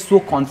पुष्पा इज सो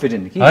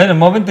कन्फिडेन्ट कि हैन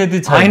म पनि त्यति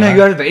छैन हैन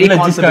यु आर भेरी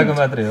जिस्काको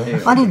मात्रै हो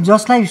अनि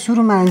जसलाई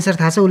सुरुमा आन्सर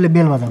थाहा छ उसले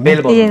बेल बजाउँछ बेल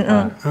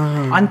बजाउँछ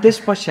अनि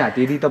त्यसपश्चात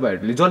यदि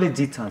तपाईहरुले जसले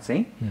जित्छ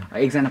चाहिँ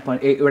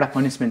एउटा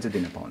पनिशमेन्ट चाहिँ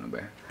दिन पाउनु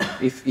भयो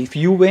इफ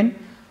यु विन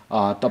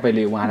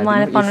तपाईले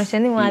उहाँलाई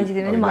पनिशमेन्ट उहाँले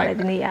जित्यो भने मलाई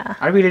दिनु या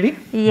are we ready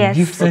yes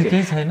gift चाहिँ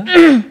केही छैन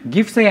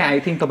गिफ्ट चाहिँ आई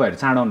थिंक तपाईहरु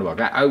चाँडाउनु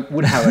भएको I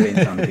would have arrange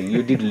something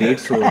you did late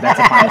so that's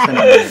a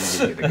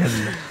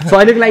punishment so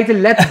अहिले लागि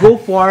चाहिँ let's go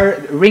for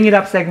ring it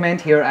up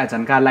segment here at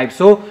Jhankar live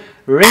so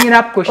ring it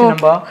up question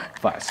number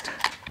first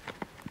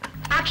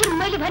आखिर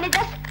मैले भने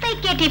जस्तै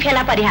केटी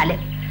फेला परिहाल्यो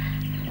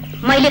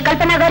मैले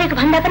कल्पना गरेको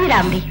भन्दा पनि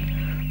राम्री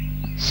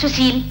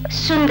सुशील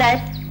सुन्दर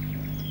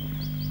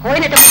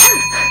होइन त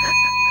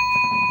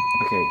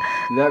Okay,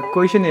 the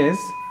question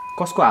is,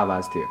 कसको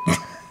आवाज थियो?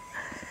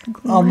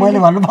 मैले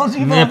भन्नु पाउँछु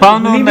कि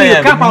पाउनु हुँदैन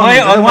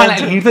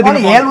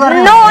यार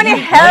नो अनि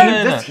हेल्प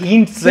Just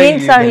hints.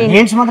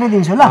 हिन्ट्स मात्रै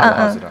दिन्छु ल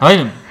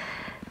हैन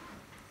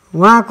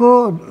उहाँको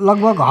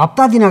लगभग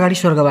हप्ता दिन अगाडि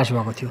स्वर्गवासी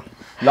भएको थियो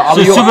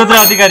सुभद्रा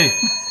अधिकारी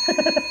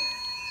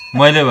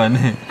मैले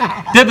भने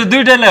त्यो त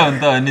दुईटैलाई हो नि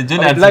त अनि जुन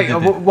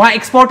उहाँ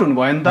एक्सपर्ट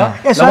हुनुभयो नि त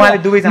उहाँले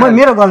दुवैजना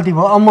मेरो गल्ती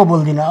भयो म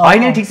बोल्दिन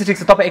हैन ठिक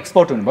छ तपाईँ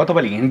एक्सपर्ट हुनुभयो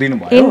तपाईँले हिन्ट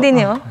दिनुभयो हिन्ट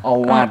दिने हो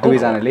उहाँ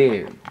दुवैजनाले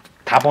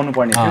थाहा पाउनु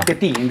पर्ने थियो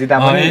त्यति हिन्ट दिँदा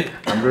पनि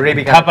हाम्रो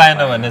रेबिका थाहा पाएन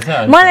भने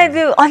चाहिँ मलाई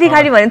त्यो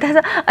अधिकारी भने थाहा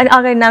छ अनि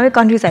अगाडि नामै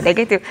कन्फ्युज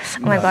हालेकै थियो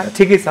ओ माय गॉड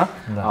ठिकै छ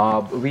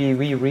we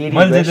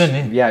really wish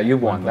yeah you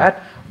won that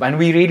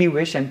and we really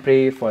wish and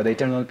pray for the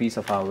eternal peace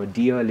of our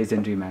dear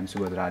legendary ma'am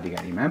Subhadra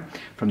Adhikari ma'am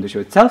from the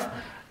show itself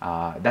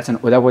that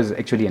was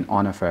actually an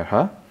honor for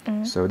her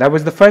so that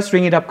was the first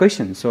ring it up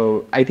question so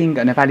I think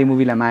Nepali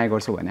movie लाई माया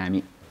गर्छौ भने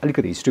हामी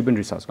अलिकति history पनि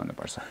research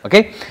गर्नुपर्छ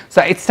okay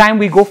so it's time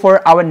we go for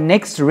our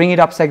next ring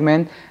it up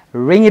segment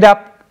ring it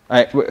up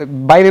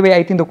by the way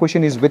I think the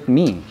question is with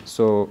me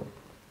so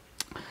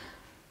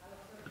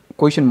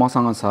question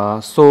मसँग छ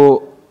so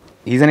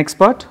he's an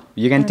expert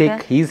you can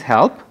take his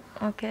help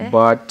okay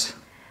but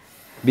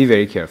be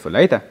very careful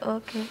है त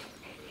okay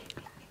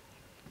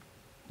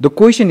the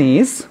question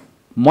is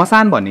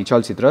मसान भन्ने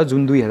चलचित्र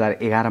जुन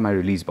 2011 मा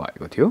release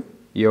भएको थियो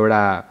यो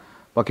एउटा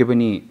पक्कै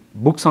पनि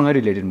बुकसँग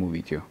रिलेटेड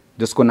मुभी थियो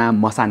जसको नाम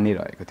मसान नै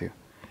रहेको थियो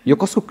यो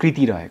कसको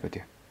कृति रहेको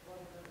थियो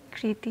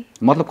कृति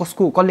मतलब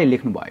कसले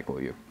लेख्नु भएको हो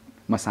यो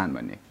मसान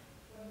भन्ने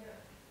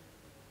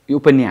यो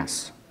उपन्यास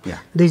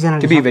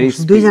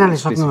दुईजनाले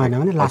सक्नु भएन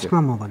भने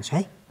लास्टमा म भन्छु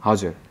है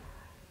हजुर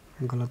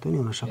गलत पनि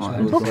हुन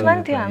सक्छ बुक्स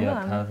पनि थियो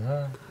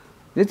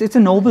हाम्रो it's a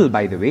novel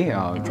by the way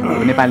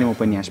नेपालीमा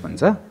उपन्यास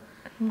भन्छ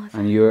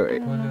अनि यो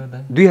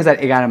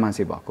 2011 मा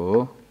चाहिँ भएको हो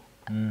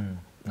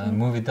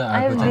मुभी त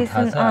आएको चाहिँ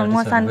थाहा छ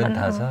मसान पनि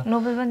थाहा छ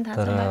नोभल पनि थाहा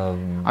छ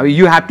अब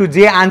यु ह्याभ टु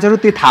जे आन्सर हो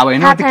त्यो थाहा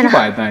भएन त्यो के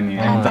भयो त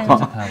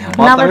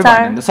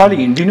अनि सरी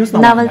हिन्ट दिनुस् न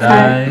नवल सर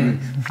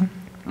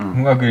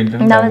मुगाको हिन्ट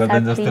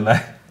जस्तो लाग्यो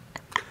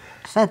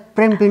सायद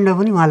प्रेम पिण्ड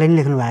पनि उहाँले नि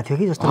लेख्नु भएको थियो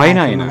कि जस्तो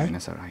हैन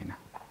सर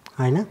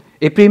हैन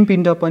ए प्रेम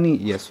पिण्ड पनि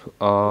यस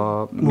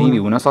मेबी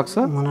हुन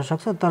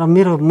सक्छ तर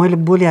मैले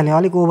बोलिहालेँ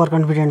अलिक ओभर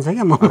कन्फिडेन्ट छ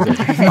क्या म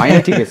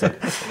हैन ठिकै छ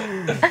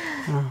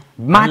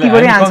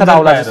माथिबाटै आन्सर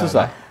आउला जस्तो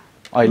छ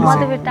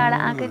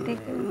अहिले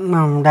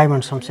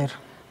डायमन्ड शमशेर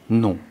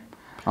नो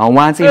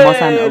उहाँ चाहिँ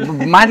मसान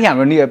माथि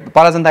हाम्रो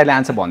पराजन दाइले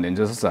आन्सर भनिदिन्छ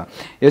जस्तो छ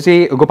यो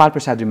चाहिँ गोपाल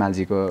प्रसाद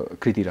रिमालजीको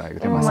कृति रहेको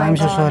थियो I'm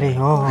so sorry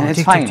हो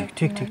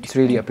ठिक इट्स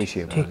रियली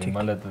एप्रिसिएबल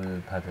मलाई त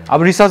थाहा छैन अब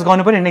रिसर्च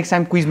गर्नु पर्यो नेक्स्ट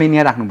टाइम क्विज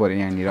मेनिया राख्नु पर्यो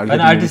यहाँनिर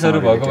अनि आर्टिस्टहरु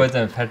भएको भए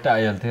चाहिँ फ्याट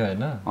आइहाल्थ्यो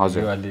हैन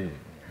हजुर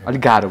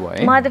अलिक गाह्रो भयो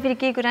है मलाई त फेरि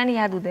केही कुरा नि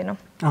याद हुँदैन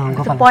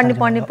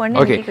पढ्ने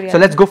Okay so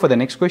let's go for the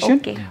next question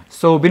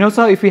so Vinod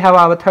sir if we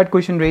have our third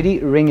question ready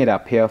ring it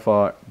up here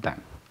for them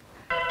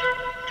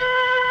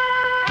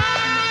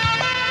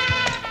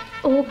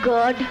Oh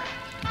God,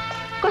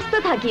 कस्तो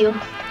थाकियो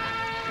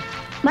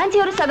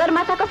मान्छेहरु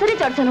सगरमाथा कसरी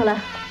चढ्छन् होला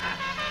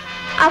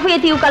आफू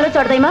यति उकालो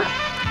चढ्दैमा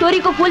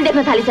तोरीको फूल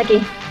देख्न थालिसके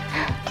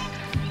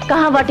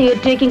कहाँबाट यो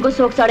ट्रेकिङको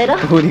सोक चढेर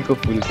तोरीको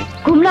फूल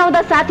घुम्न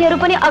आउँदा साथीहरु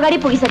पनि अगाडि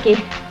पुगिसके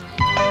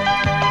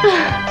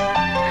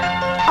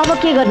अब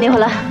के गर्ने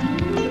होला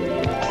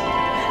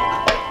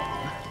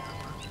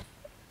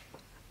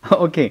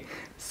Okay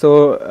so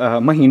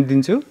म हिन्ट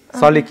दिन्छु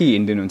सरले के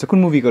हिन्ट दिनुहुन्छ कुन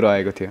मुभीको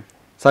रहेको थियो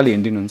सरले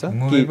हिन्ट दिनुहुन्छ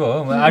मुभीको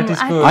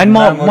आर्टिस्टको हैन म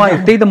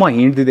त्यही त म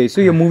हिन्ट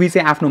दिदैछु यो मुभी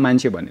चाहिँ आफ्नो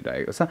मान्छे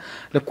भनिरहेको छ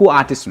ल को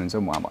आर्टिस्ट हुनुहुन्छ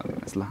म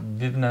भन्दिनुस् ल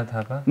Bipana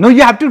Thapa no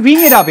you have to ring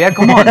it up यार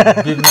कम अन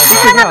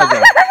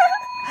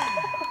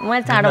म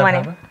चाँडो भने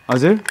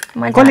हजुर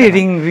कसले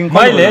रिङ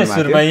मैले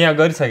सुरुमा यहाँ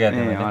गरिसकेको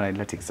थिएँ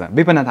ल ठिक छ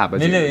विपना थापा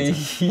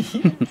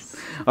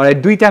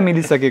Alright, दुईटा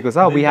मिलिसकेको छ.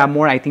 We have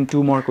more, I think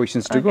 2 more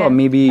questions to go. Or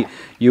maybe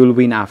you'll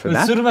win after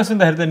that. सुरुमा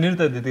सुन्दाखेरि त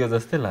नृत्य दिदीको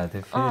जस्तै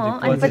लाग्थ्यो.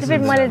 अनि पछि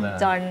फेरि मैले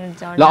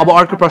झर्न ल अब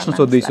अर्को प्रश्न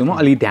सोध्दैछु म,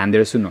 अलि ध्यान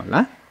दिएर सुन्नु होला.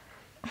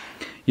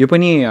 यो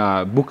पनि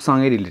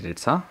बुकसँगै रिलेटेड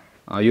छ.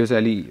 यो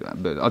चाहिँ अलि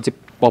अझै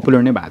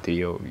पपुलर नै भएको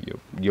थियो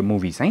यो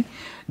मुभी चाहिँ.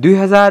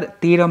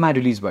 2013 मा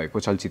रिलिज भएको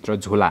चलचित्र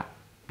झोला,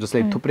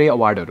 जसले थुप्रै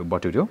अवार्डहरू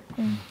बटुर्यो.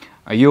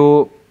 यो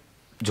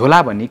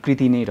झोला भन्ने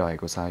कृति नै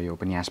रहेको छ. यो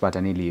उपन्यासबाट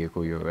नै लिएको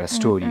यो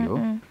स्टोरी हो.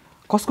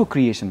 कसको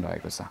क्रिएसन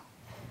रहेको छ?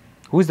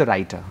 Who is the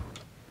writer?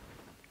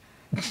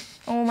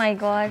 Oh my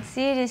god,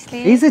 seriously?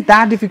 Is it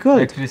that difficult?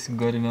 Actress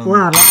गरिमा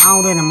उहाँहरूलाई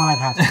आउँदैन मलाई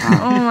थाहा छ.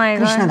 Oh my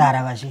god. Krishna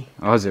Dharawasi.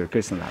 हजुर,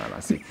 Krishna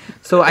Dharawasi.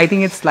 So I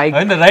think it's like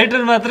हैन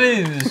राइटर मात्रै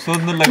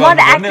सोध्नु म लगाउनु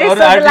त पर्ने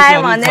एक्ट्रेस अरु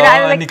सोध्लायो भनेर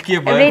अनि के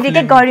भयो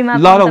रेडीकै गरिमा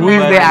ल who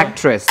is the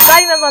actress?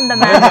 गरिमा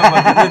बन्दमा.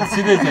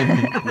 सिधै छ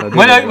नि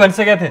मैले अघि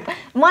भनिसकेको थिएँ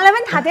मलाई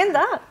पनि थाहा थियो नि त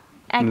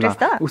एक्ट्रेस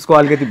त. उसको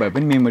अलिकति भए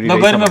पनि मेमोरी ल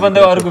गरिमा बन्दा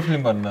अरुको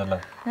फिल्म भन्नु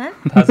ल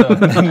थाहा छ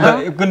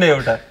कुनै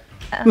एउटा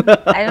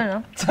I don't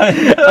know.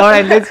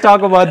 Alright, let's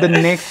talk about the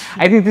next.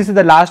 I think this is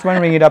the last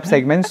one, Ring It Up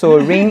segment. So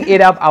ring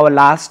it up, our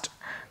last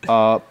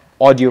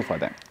audio for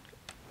them.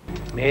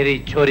 मेरी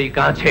छोरी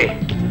कहाँ छे?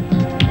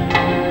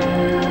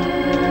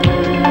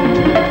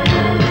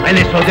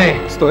 मैंने सोचे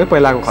यस्तो है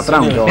पहिलाको खतरा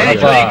हुन्छ होला. मेरी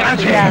छोरी कहाँ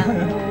छे? Yeah.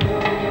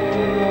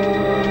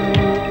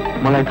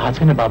 मलाई थाहा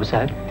छैन बाबु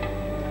साहब.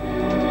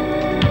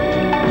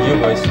 यो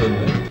भोइस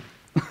सोध्नु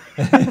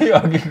यो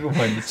अघिको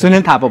भनिस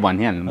सुनिल थापा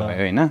भनिहाल्नु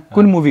भयो होइन?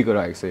 कुन मुभीको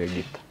रहेको छ यो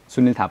गीत?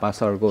 सुनिल थापा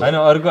सरको. हैन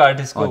अर्को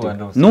आर्टिस्टको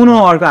भनेर नो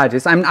अर्को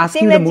artist. I am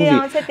asking the Singer जे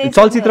आउँछ मुभी. त्यही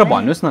चलचित्र छ नि,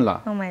 भन्नुस् न ल.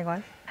 Oh my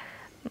god.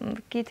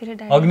 के थियो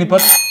रे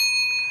Agnipath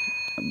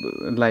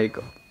Like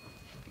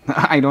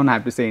I don't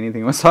have to say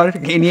anything. Sir,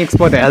 any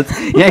expert else?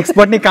 यहाँ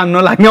एक्सपर्ट नै काम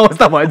नलाग्ने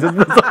अवस्था भयो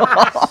जस्तो छ.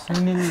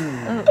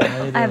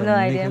 I have no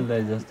idea.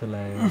 जस्तो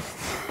लाग्यो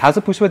थाहा छ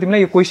पुष्प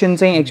तिमीलाई यो क्वेसन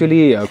चाहिँ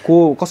एक्चुअली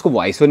कसको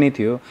भोइस हो नै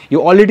थियो. You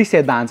already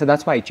shed the answer,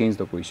 that's why I change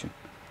the question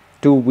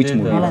to which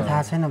movie. मलाई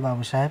थाहा छैन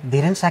बाबु साहेब.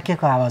 धीरेन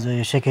साक्यको आवाज हो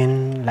यो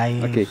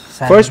सेकेन्डलाई. ओके,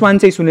 फर्स्ट वान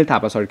चाहिँ सुनिल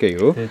थापा सरकै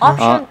हो.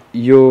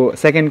 यो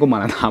सेकेन्डको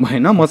मलाई थाहा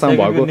भएन. मसँग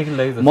भएको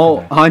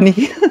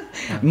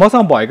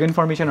मसँग भएको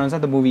इन्फर्मेसन अनुसार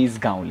द मुभी इज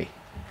गाउँले.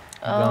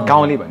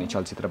 गाउँले भन्ने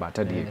चलचित्रबाट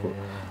लिएको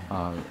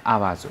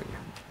आवाज हो यो.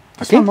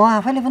 त्यसमा म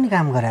आफैले पनि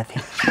काम गरेको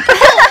थिएँ.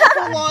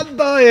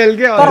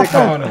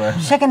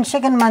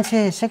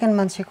 सेकेन्ड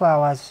मान्छेको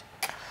आवाज.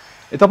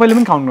 तपाईँले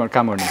पनि काम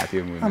गर्नुभएको थियो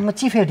यो मुभी. म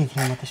चिफ एडी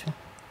थिएँ म त्यसमा.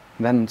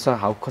 देन सर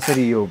हाउ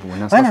कसरी यो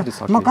हुन होइन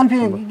सक्छ? म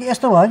कन्फ्युज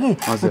यस्तो भयो कि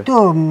त्यो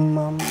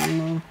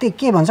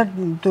के भन्छ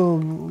त्यो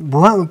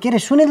भुवा के अरे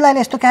सुनिल दाइले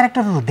यस्तो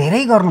क्यारेक्टरहरू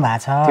धेरै गर्नुभएको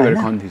छ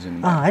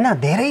होइन?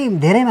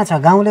 धेरैमा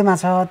छ. गाउँलेमा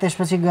छ,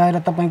 त्यसपछि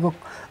गएर तपाईँको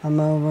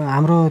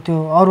हाम्रो त्यो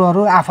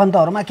अरू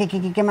आफन्तहरूमा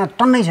केमा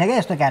टन्नै छ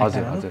क्या यस्तो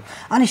क्यारेक्टरहरू.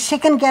 अनि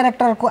सेकेन्ड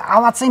क्यारेक्टरको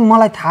आवाज चाहिँ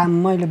मलाई थाहा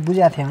मैले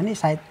बुझाएको थिएँ भने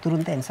सायद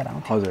तुरुन्तै एन्सर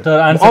आउँथ्यो.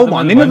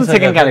 भन्दिनँ त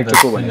सेकेन्ड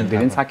क्यारेक्टरको भने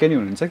धेरै साक्य नै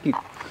हुनुहुन्छ कि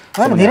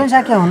होइन? धीरेन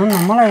साक्य हुनु न.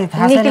 मलाई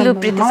थाहा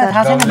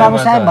छैन बाबु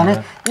साहेब भने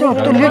त्यो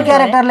लिड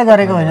क्यारेक्टरले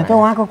गरेको होइन, त्यो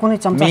उहाँको कुनै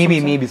चम्चा.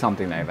 maybe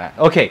something like that.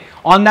 Okay,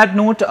 on that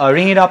note,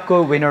 Ring It Up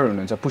को winner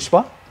हुनुहुन्छ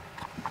Pushpa.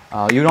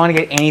 You don't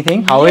get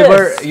anything.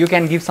 However, you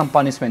can give some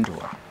punishment to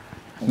her.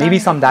 Maybe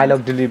some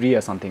dialogue delivery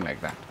or something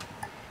like that.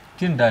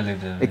 किन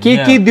डाइलेक्टर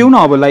के दिउ न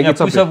अब like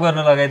push up गर्न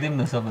लगाइदिम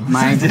न सबभन्दा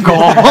My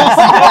God.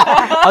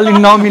 अलि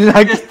नमिल्ला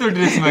यस्तो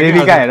ड्रेसमा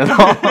रेबिका हेर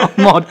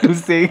म to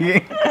say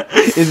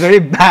is very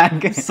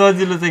bad.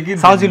 सजिलो चाहिँ के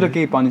सजिलो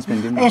केही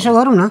पनिसमेन्ट दिनु. यसो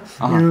गरौँ न,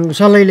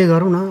 सलैले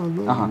गरौँ न.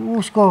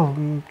 उसको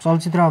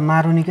चलचित्र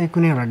मारुनीकै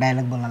कुनै एउटा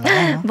डायलग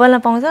बोल्न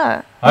पाउँछ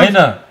हैन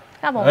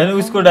हैन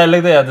उसको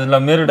डायलग त याद ल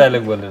मेरो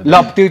डायलग बोलेर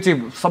ल त्यो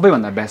चाहिँ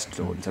सबैभन्दा बेस्ट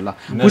हुन्छ. ल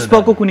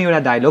पुष्पको कुनै एउटा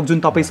डायलग जुन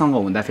तपाईँसँग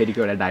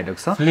हुँदाखेरिको एउटा डायलग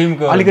छ,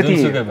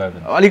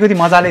 अलिकति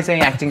मजाले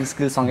चाहिँ एक्टिङ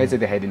स्किल सँगै चाहिँ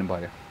देखाइदिनु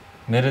पर्यो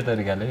मेरो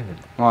तरिकाले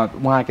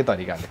उहाँकै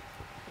तरिकाले.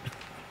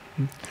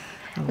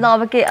 ल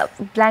अब के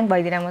ब्ल्याङ्क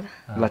भइदिएर म त.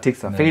 ल ठिक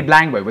छ. फेरि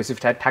ब्ल्याङ्क भएपछि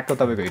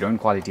ठ्याक्क तपाईँको हिरोइन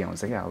क्वालिटी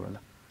आउँछ क्या अब. ल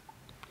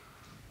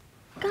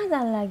कहाँ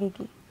जान लाग्यो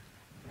कि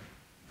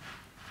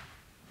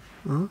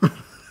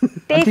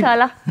त्यही छ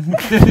ल.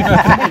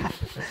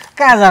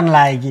 कहाँ जान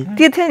लाग्यो कि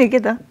त्यो थियो नि के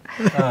त.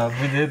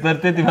 बुझे तर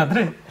त्यति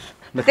मात्रै.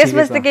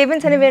 त्यसपछि त केही पनि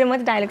छैन, मेरो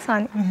मात्रै डायलग छ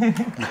नि.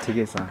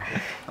 ठिकै छ.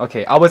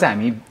 ओके, अब चाहिँ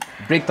हामी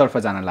ब्रेकतर्फ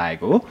जान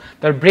लागेको हो.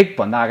 तर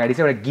ब्रेकभन्दा अगाडि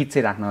चाहिँ एउटा गीत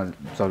चाहिँ राख्न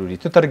जरुरी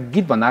थियो. तर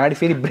गीतभन्दा अगाडि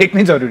फेरि ब्रेक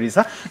नै जरुरी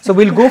छ. So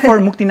will go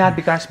for Muktinath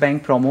विकास bank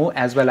promo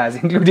as well as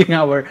including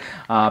our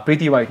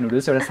Preeti white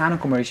noodles. एउटा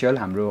सानो कमर्सियल,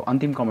 हाम्रो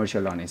अन्तिम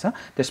कमर्सियल रहनेछ.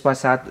 त्यस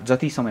पश्चात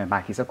जति समय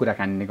बाँकी छ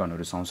कुराकानी नै गर्न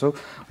रुचाउँछौँ.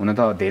 हुन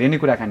त धेरै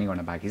नै कुराकानी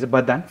गर्न बाँकी छ,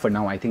 but then for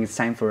now I think it's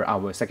time for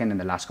our second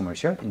and the last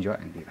commercial. Enjoy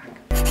and be back.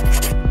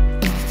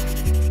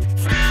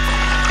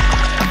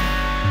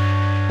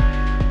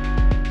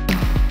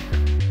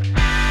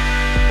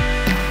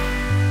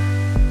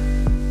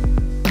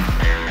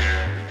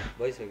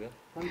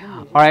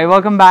 All right,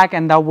 welcome back,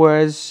 and that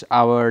was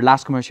our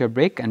last commercial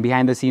break. And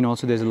behind the scene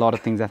also, there's a lot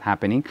of things that's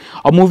happening.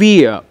 A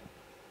movie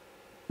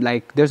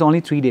like there is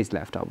only 3 days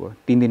left अब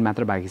 3 दिन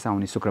मात्र बाँकी छ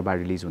आउने शुक्रबार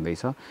release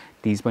हुँदैछ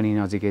तीज पनि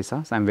नजिकै छ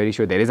सो आइम भेरी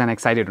स्योर धेरैजना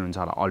एक्साइटेड हुनुहुन्छ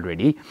होला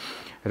अलरेडी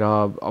र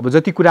अब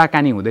जति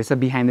कुराकानी हुँदैछ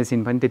बिहाइन्ड द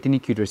सिन पनि त्यति नै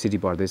क्युरियोसिटी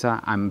बढ्दैछ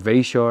आइएम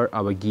भेरी स्योर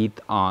अब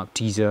गीत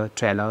टिजर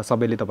ट्रेलर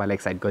सबैले तपाईँलाई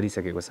एक्साइट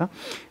गरिसकेको छ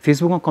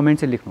फेसबुकमा कमेन्ट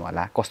चाहिँ लेख्नु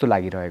होला कस्तो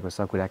लागिरहेको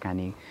छ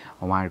कुराकानी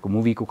उहाँहरूको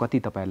मुभीको कति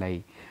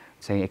तपाईँलाई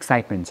चाहिँ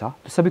एक्साइटमेन्ट छ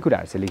त्यो सबै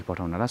कुराहरू चाहिँ लेखि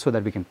पठाउनु होला so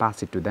that we can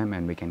pass it to them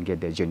and we can get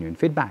there genuine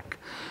feedback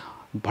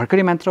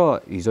भर्खरै मात्र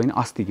हिजो होइन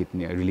अस्ति गीत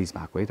रिलिज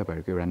भएको है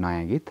तपाईँहरूको एउटा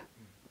नयाँ गीत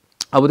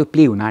अब त्यो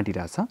प्ले हुन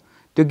आँटिरहेछ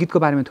त्यो गीतको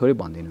बारेमा थोरै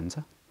भनिदिनुहुन्छ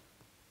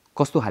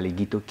कस्तो खाले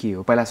गीत हो के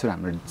हो पहिला सुरु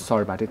हाम्रो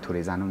सरबाटै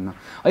थोरै जानौँ न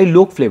अहिले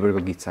लोक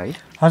फ्लेभरको गीत छ है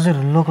हजुर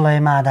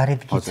लोकलयमा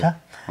आधारित गीत छ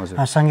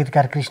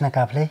सङ्गीतकार कृष्ण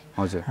काफ्ले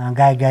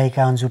गायक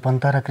गायिका अन्जु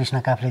पन्त र कृष्ण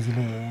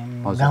काफ्लेजीले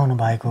गाउनु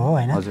भएको हो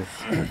होइन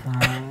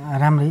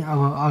राम्रै अब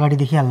अगाडि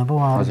देखिहाल्नु भयो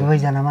उहाँहरू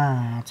दुवैजनामा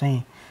चाहिँ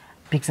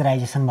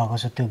पिक्चराइजेसन भएको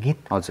छ त्यो गीत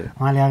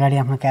उहाँले अगाडि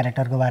आफ्नो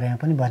क्यारेक्टरको बारेमा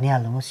पनि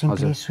भनिहाल्नु भयो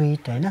सिम्पली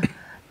स्विट होइन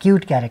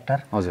क्युट क्यारेक्टर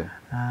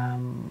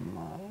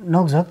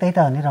नोकझोक त्यही त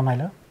हो नि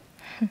रमाइलो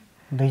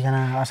दुईजना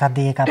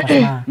असाध्यै एक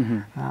आपसमा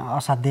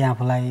असाध्यै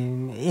आफूलाई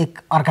एक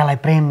अर्कालाई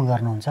प्रेम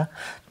गर्नुहुन्छ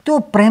त्यो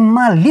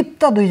प्रेममा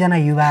लिप्त दुईजना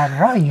युवा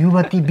र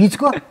युवती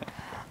बिचको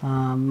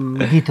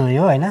गीत हो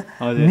यो होइन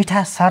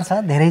मिठा सर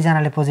छ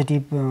धेरैजनाले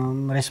पोजिटिभ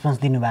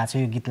रेस्पोन्स दिनुभएको छ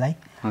यो गीतलाई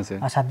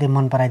असाध्यै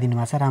मन पराइदिनु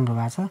भएको छ राम्रो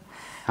भएको छ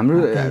हाम्रो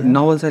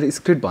नवल सर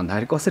स्क्रिप्ट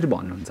भन्दाखेरि कसरी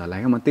भन्नुहुन्छ होला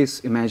क्या म त्यस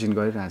इमेजिन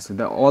गरिरहेको छु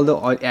the all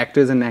the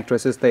actors and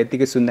actresses त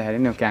यतिकै सुन्दाखेरि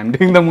नि okay I'm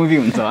doing the movie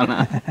हुन्छ होला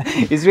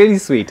it's very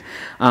sweet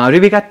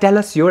Rebecca tell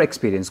us your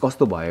experience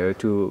कस्तो भयो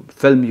to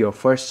film your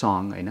first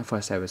song होइन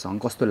फर्स्ट एभर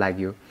सङ कस्तो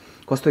लाग्यो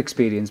कस्तो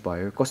एक्सपिरियन्स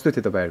भयो कस्तो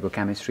थियो तपाईँहरूको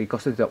केमिस्ट्री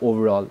कस्तो थियो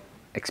overall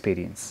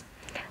experience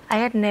I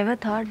had never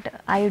thought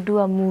I would do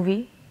a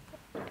movie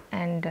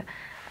and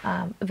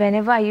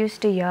whenever I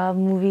used to hear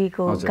movie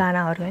को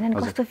गानाहरू होइन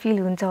कस्तो फिल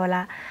हुन्छ होला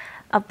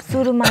अब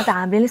सुरुमा त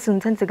हामीले नै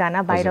सुन्छ नि त्यो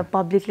गाना बाहिर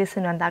पब्लिकले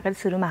सुन्नुभन्दा अगाडि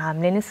सुरुमा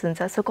हामीले नै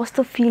सुन्छ सो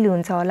कस्तो फिल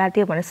हुन्छ होला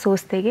त्यो भनेर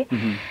सोच्थेँ कि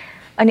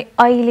अनि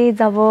अहिले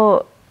जब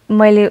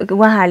मैले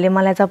उहाँहरूले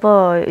मलाई जब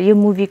यो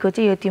मुभीको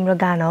चाहिँ यो तिम्रो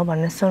गाना हो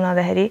भनेर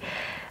सुनाउँदाखेरि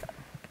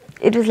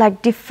it was like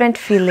different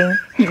feeling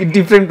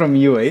different from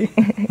you है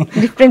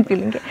different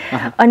feeling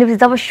अनि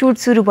जब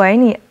सुट सुरु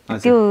भयो नि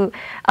त्यो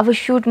अब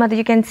सुटमा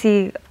त यु क्यान सी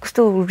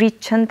कस्तो रिच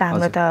छ नि त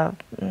हाम्रो त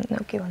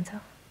के भन्छ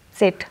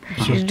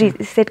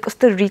सेट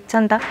कस्तो रिच छ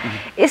नि त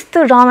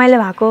यस्तो रमाइलो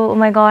भएको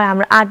माइ गड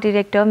हाम्रो art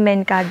director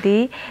Maneka the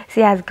she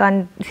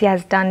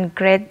has done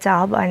great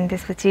जब अनि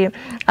त्यसपछि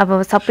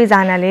अब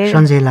सबैजनाले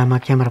सञ्जय लामा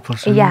क्यामेरा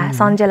पर्सन या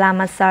सञ्जय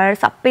लामा सर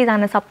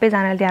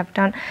सबैजनाले they have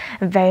done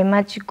very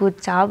much good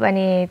जब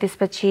अनि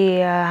त्यसपछि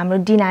हाम्रो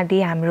डिना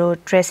दी हाम्रो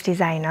ड्रेस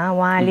डिजाइनर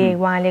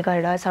उहाँले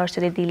गरेर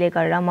सरस्वती दिले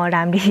गरेर म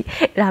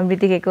राम्री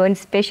देखेको अनि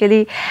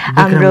स्पेसली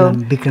हाम्रो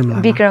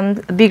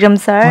Vikram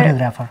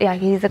sir yeah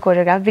he is a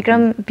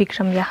choreographer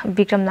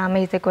Vikram Lama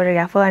is the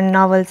choreographer अनि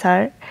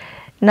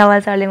नवल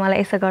सरले मलाई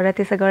यसो गरेर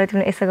त्यसो गरेर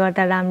तिमीले यसो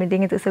गर्दा राम्रो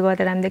देख्ने त्यसो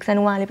गर्दा राम्रो देख्छ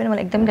अनि उहाँले पनि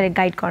मलाई एकदम धेरै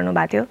गाइड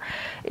गर्नुभएको थियो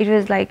it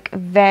was like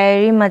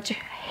very much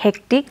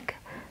hectic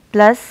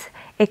plus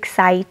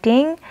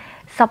exciting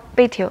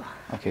सबै थियो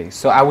Okay,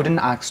 so I wouldn't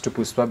ask to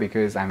Pushpa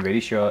because I'm very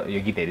sure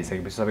यो गीत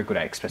हेरिसकेपछि सबै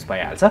कुरा एक्सप्रेस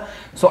भइहाल्छ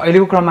सो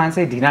अहिलेको क्रममा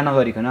चाहिँ ढिला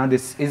नगरिकन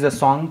this is a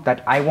song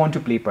that I want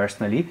to play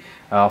personally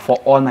for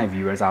all my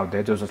viewers out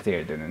there जो जसले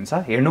हेर्दै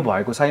हुनुहुन्छ हेर्नु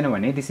भएको छैन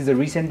भने this is a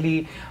recently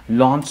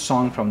lunch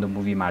song from the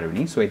movie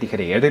Maruni so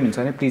यतिखेर हेर्दै हुनुहुन्छ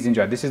भने please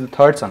enjoy this is the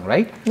third song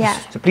right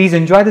so please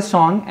enjoy the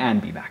song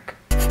and be back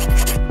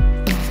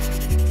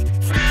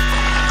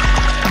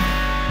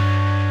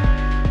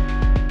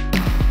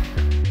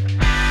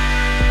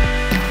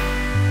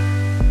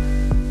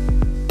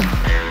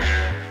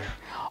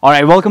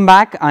Alright, welcome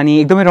back. अनि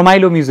एकदमै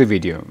रमाइलो music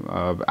video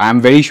I am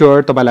very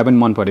sure तपाईँलाई पनि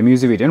मन पर्यो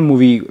म्युजिक भिडियो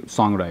मुभी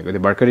सङ रहेको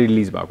थियो भर्खरै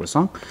रिलिज भएको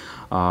song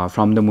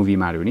from the movie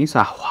Maruni so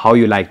how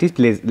you like it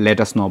please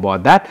let us know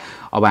about that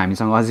अब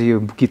हामीसँग अझै यो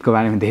गीतको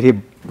बारेमा धेरै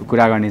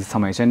कुरा गर्ने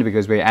समय छैन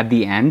because way at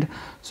the and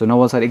so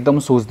नवल सर एकदम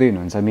सोच्दै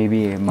हुनुहुन्छ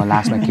मेबी म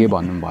लास्टमा के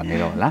भन्नु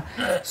भनेर होला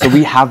so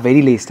we have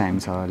very less time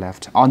छ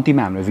लेफ्ट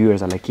अन्तिममा हाम्रो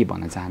भ्युवर्सहरूलाई के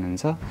भन्न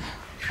चाहनुहुन्छ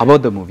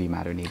अबाउट द मुभी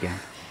मारुनी क्या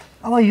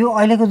अब यो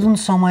अहिलेको जुन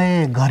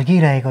समय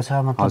घर्किरहेको छ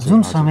मतलब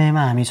जुन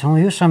समयमा हामी छौँ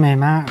यो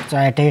समयमा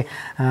चाहे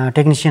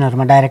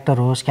टेक्निसियनहरूमा डाइरेक्टर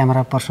होस्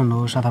क्यामेरा पर्सन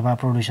होस् अथवा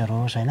प्रड्युसर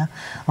होस् होइन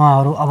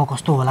उहाँहरू अब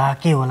कस्तो होला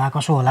के होला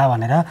कसो होला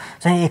भनेर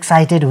चाहिँ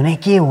एक्साइटेड हुने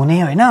के हुने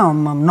होइन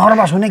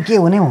नर्भस हुने के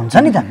हुने हुन्छ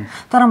नि त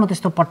तर म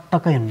त्यस्तो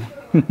पटक्कै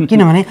हुन्न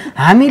किनभने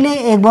हामीले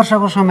 1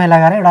 वर्षको समय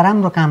लगाएर एउटा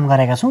राम्रो काम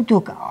गरेका छौँ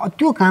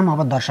त्यो काम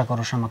अब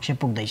दर्शकहरू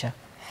समक्ष पुग्दैछ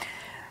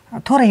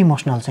थोरै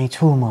इमोसनल चाहिँ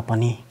छु म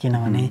पनि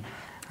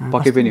किनभने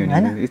पक्कै पनि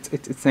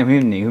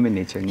ह्युमन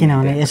नेचर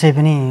किनभने यसै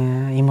पनि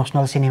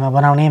इमोसनल सिनेमा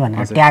बनाउने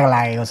भनेर ट्याग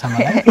लागेको छ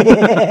मलाई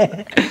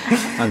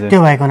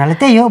त्यो भएको हुनाले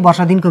त्यही हो वर्ष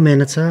दिनको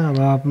मेहनत छ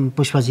अब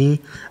पुष्पजी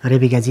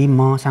रेबिकाजी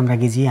म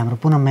साम्राज्ञीजी हाम्रो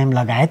पुनम म्याम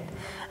लगायत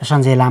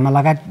सञ्जय लामा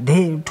लगायत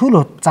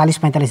ठुलो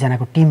 40-45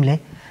 जनाको टिमले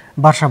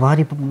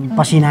वर्षभरि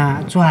पसिना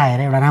चुहाएर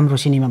एउटा राम्रो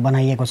सिनेमा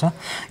बनाइएको छ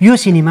यो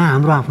सिनेमा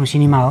हाम्रो आफ्नो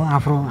सिनेमा हो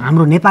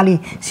हाम्रो नेपाली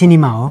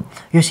सिनेमा हो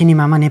यो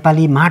सिनेमामा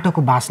नेपाली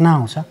माटोको बास्ना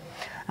आउँछ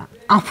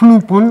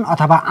आफ्नोपन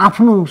अथवा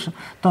आफ्नो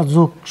त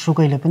जो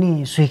सुकैले पनि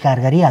स्वीकार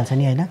गरिहाल्छ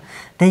नि होइन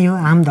त्यही हो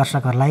आम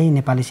दर्शकहरूलाई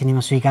नेपाली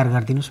सिनेमा स्वीकार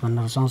गरिदिनुहोस् भन्न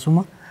रुचाउँछु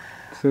म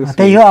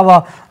त्यही हो अब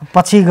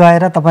पछि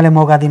गएर तपाईँले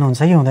मौका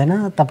दिनुहुन्छ कि हुँदैन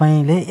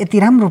तपाईँले यति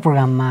राम्रो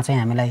प्रोग्राममा चाहिँ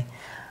हामीलाई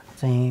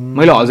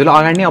मैले हजुरलाई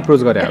अगाडि नै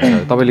अप्रोच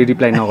गरेँ तपाईँले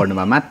रिप्लाई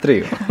नगर्नुमा मात्रै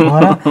हो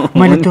र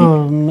मैले त्यो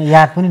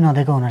याद पनि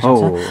नदिएको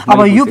हुनसक्छ अब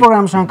यो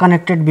प्रोग्रामसँग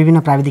कनेक्टेड विभिन्न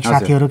प्राविधिक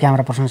साथीहरू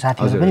क्यामेरा पर्सन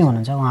साथीहरू पनि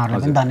हुनुहुन्छ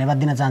उहाँहरूलाई पनि धन्यवाद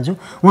दिन चाहन्छु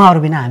उहाँहरू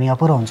बिना हामी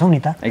अपुरो हुन्छौँ नि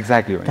त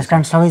एक्ज्याक्टली त्यस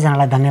कारण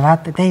सबैजनालाई धन्यवाद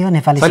त्यही हो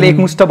नेपाली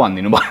एकमुष्ट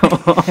भनिदिनु भयो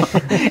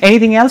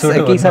एनिथिङ एल्स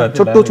केही छ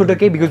छोटो छोटो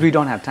केही because we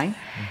don't have time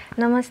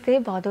नमस्ते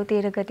भदौ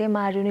 13 गते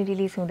मारुनी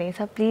रिलिज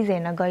हुँदैछ प्लिज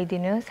हेर्न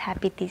गइदिनुहोस्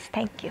ह्याप्पी तीज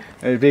थ्याङ्क यू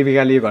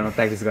रेबिकाले यो घरमा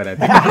प्र्याक्टिस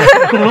गराएको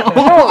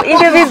थियो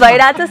इन्टरभ्यू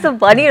भइरहेको छ सो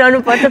भनिरहनु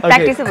पर्छ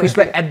practice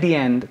Pushpa at the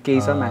end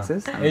केही छ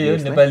मेसेज यो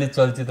नेपाली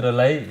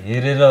चलचित्रलाई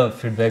हेरेर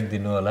फिडब्याक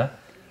दिनु होला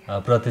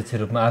प्रत्यक्ष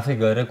रूपमा आफै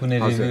गएर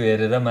कुनै रिभ्यू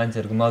हेरेर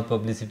मान्छेहरूको माउथ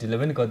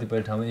पब्लिसिटीले पनि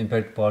कतिपय ठाउँमा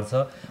इम्प्याक्ट पर्छ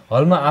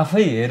हलमा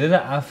आफै हेरेर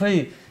आफै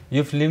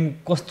यो फिल्म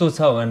कस्तो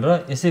छ भनेर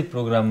यसै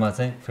प्रोग्राममा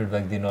चाहिँ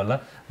फिडब्याक दिनु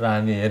होला र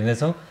हामी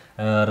हेर्नेछौँ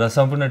र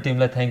सम्पूर्ण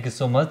टिमलाई थ्याङ्क यू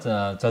सो मच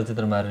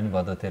चलचित्र मारुनी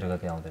भदौ 13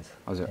 गते आउँदैछ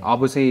हजुर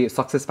अब चाहिँ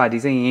सक्सेस पार्टी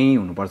चाहिँ यहीँ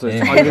हुनुपर्छ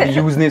अलिकति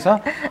युज नै छ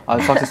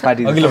सक्सेस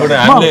पार्टी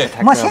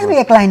म सानो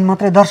एक लाइन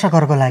मात्रै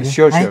दर्शकहरूको लागि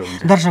है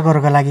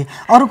दर्शकहरूको लागि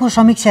अरूको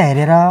समीक्षा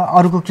हेरेर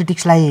अरूको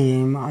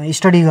क्रिटिक्सलाई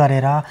स्टडी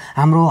गरेर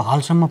हाम्रो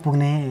हलसम्म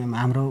पुग्ने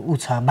हाम्रो ऊ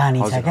छ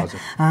बानी छ क्या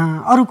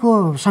अरूको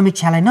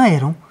समीक्षालाई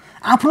नहेरौँ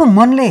आफ्नो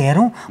मनले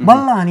हेरौँ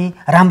बल्ल अनि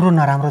राम्रो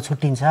नराम्रो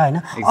छुट्टिन्छ होइन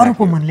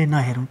अरूको मनले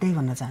नहेरौँ त्यही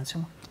भन्न चाहन्छु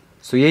म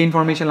सो यही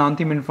इन्फर्मेसनलाई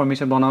अन्तिम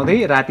इन्फर्मेसन बनाउँदै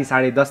राति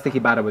 10:30 देखि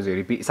 12 बजे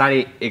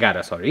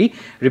 11:30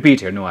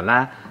 रिपिट हेर्नु होला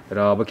र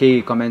अब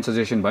केही कमेन्ट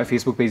सजेसन भयो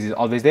Facebook page is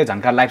always there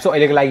Jhankar live so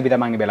अहिलेको लागि बिदा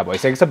माग्ने बेला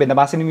भइसकेको छ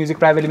बिन्दाबासिनी म्युजिक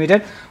प्राइभेट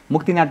लिमिटेड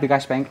मुक्तिनाथ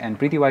विकास bank and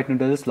pretty white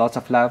noodles lots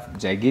of love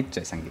जय गीत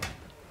जय सङ्गीत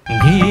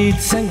गीत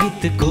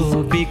सङ्गीतको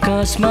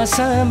विकासमा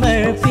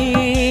समर्पित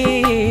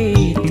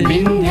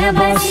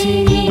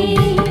बिन्दाबासिनी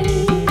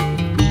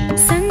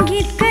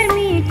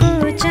सङ्गीतकर्मीको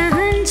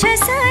चाहन्छ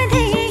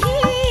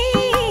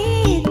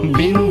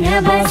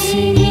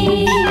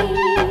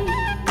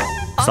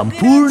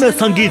सम्पूर्ण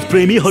संगीत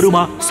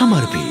प्रेमीहरूमा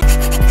समर्पित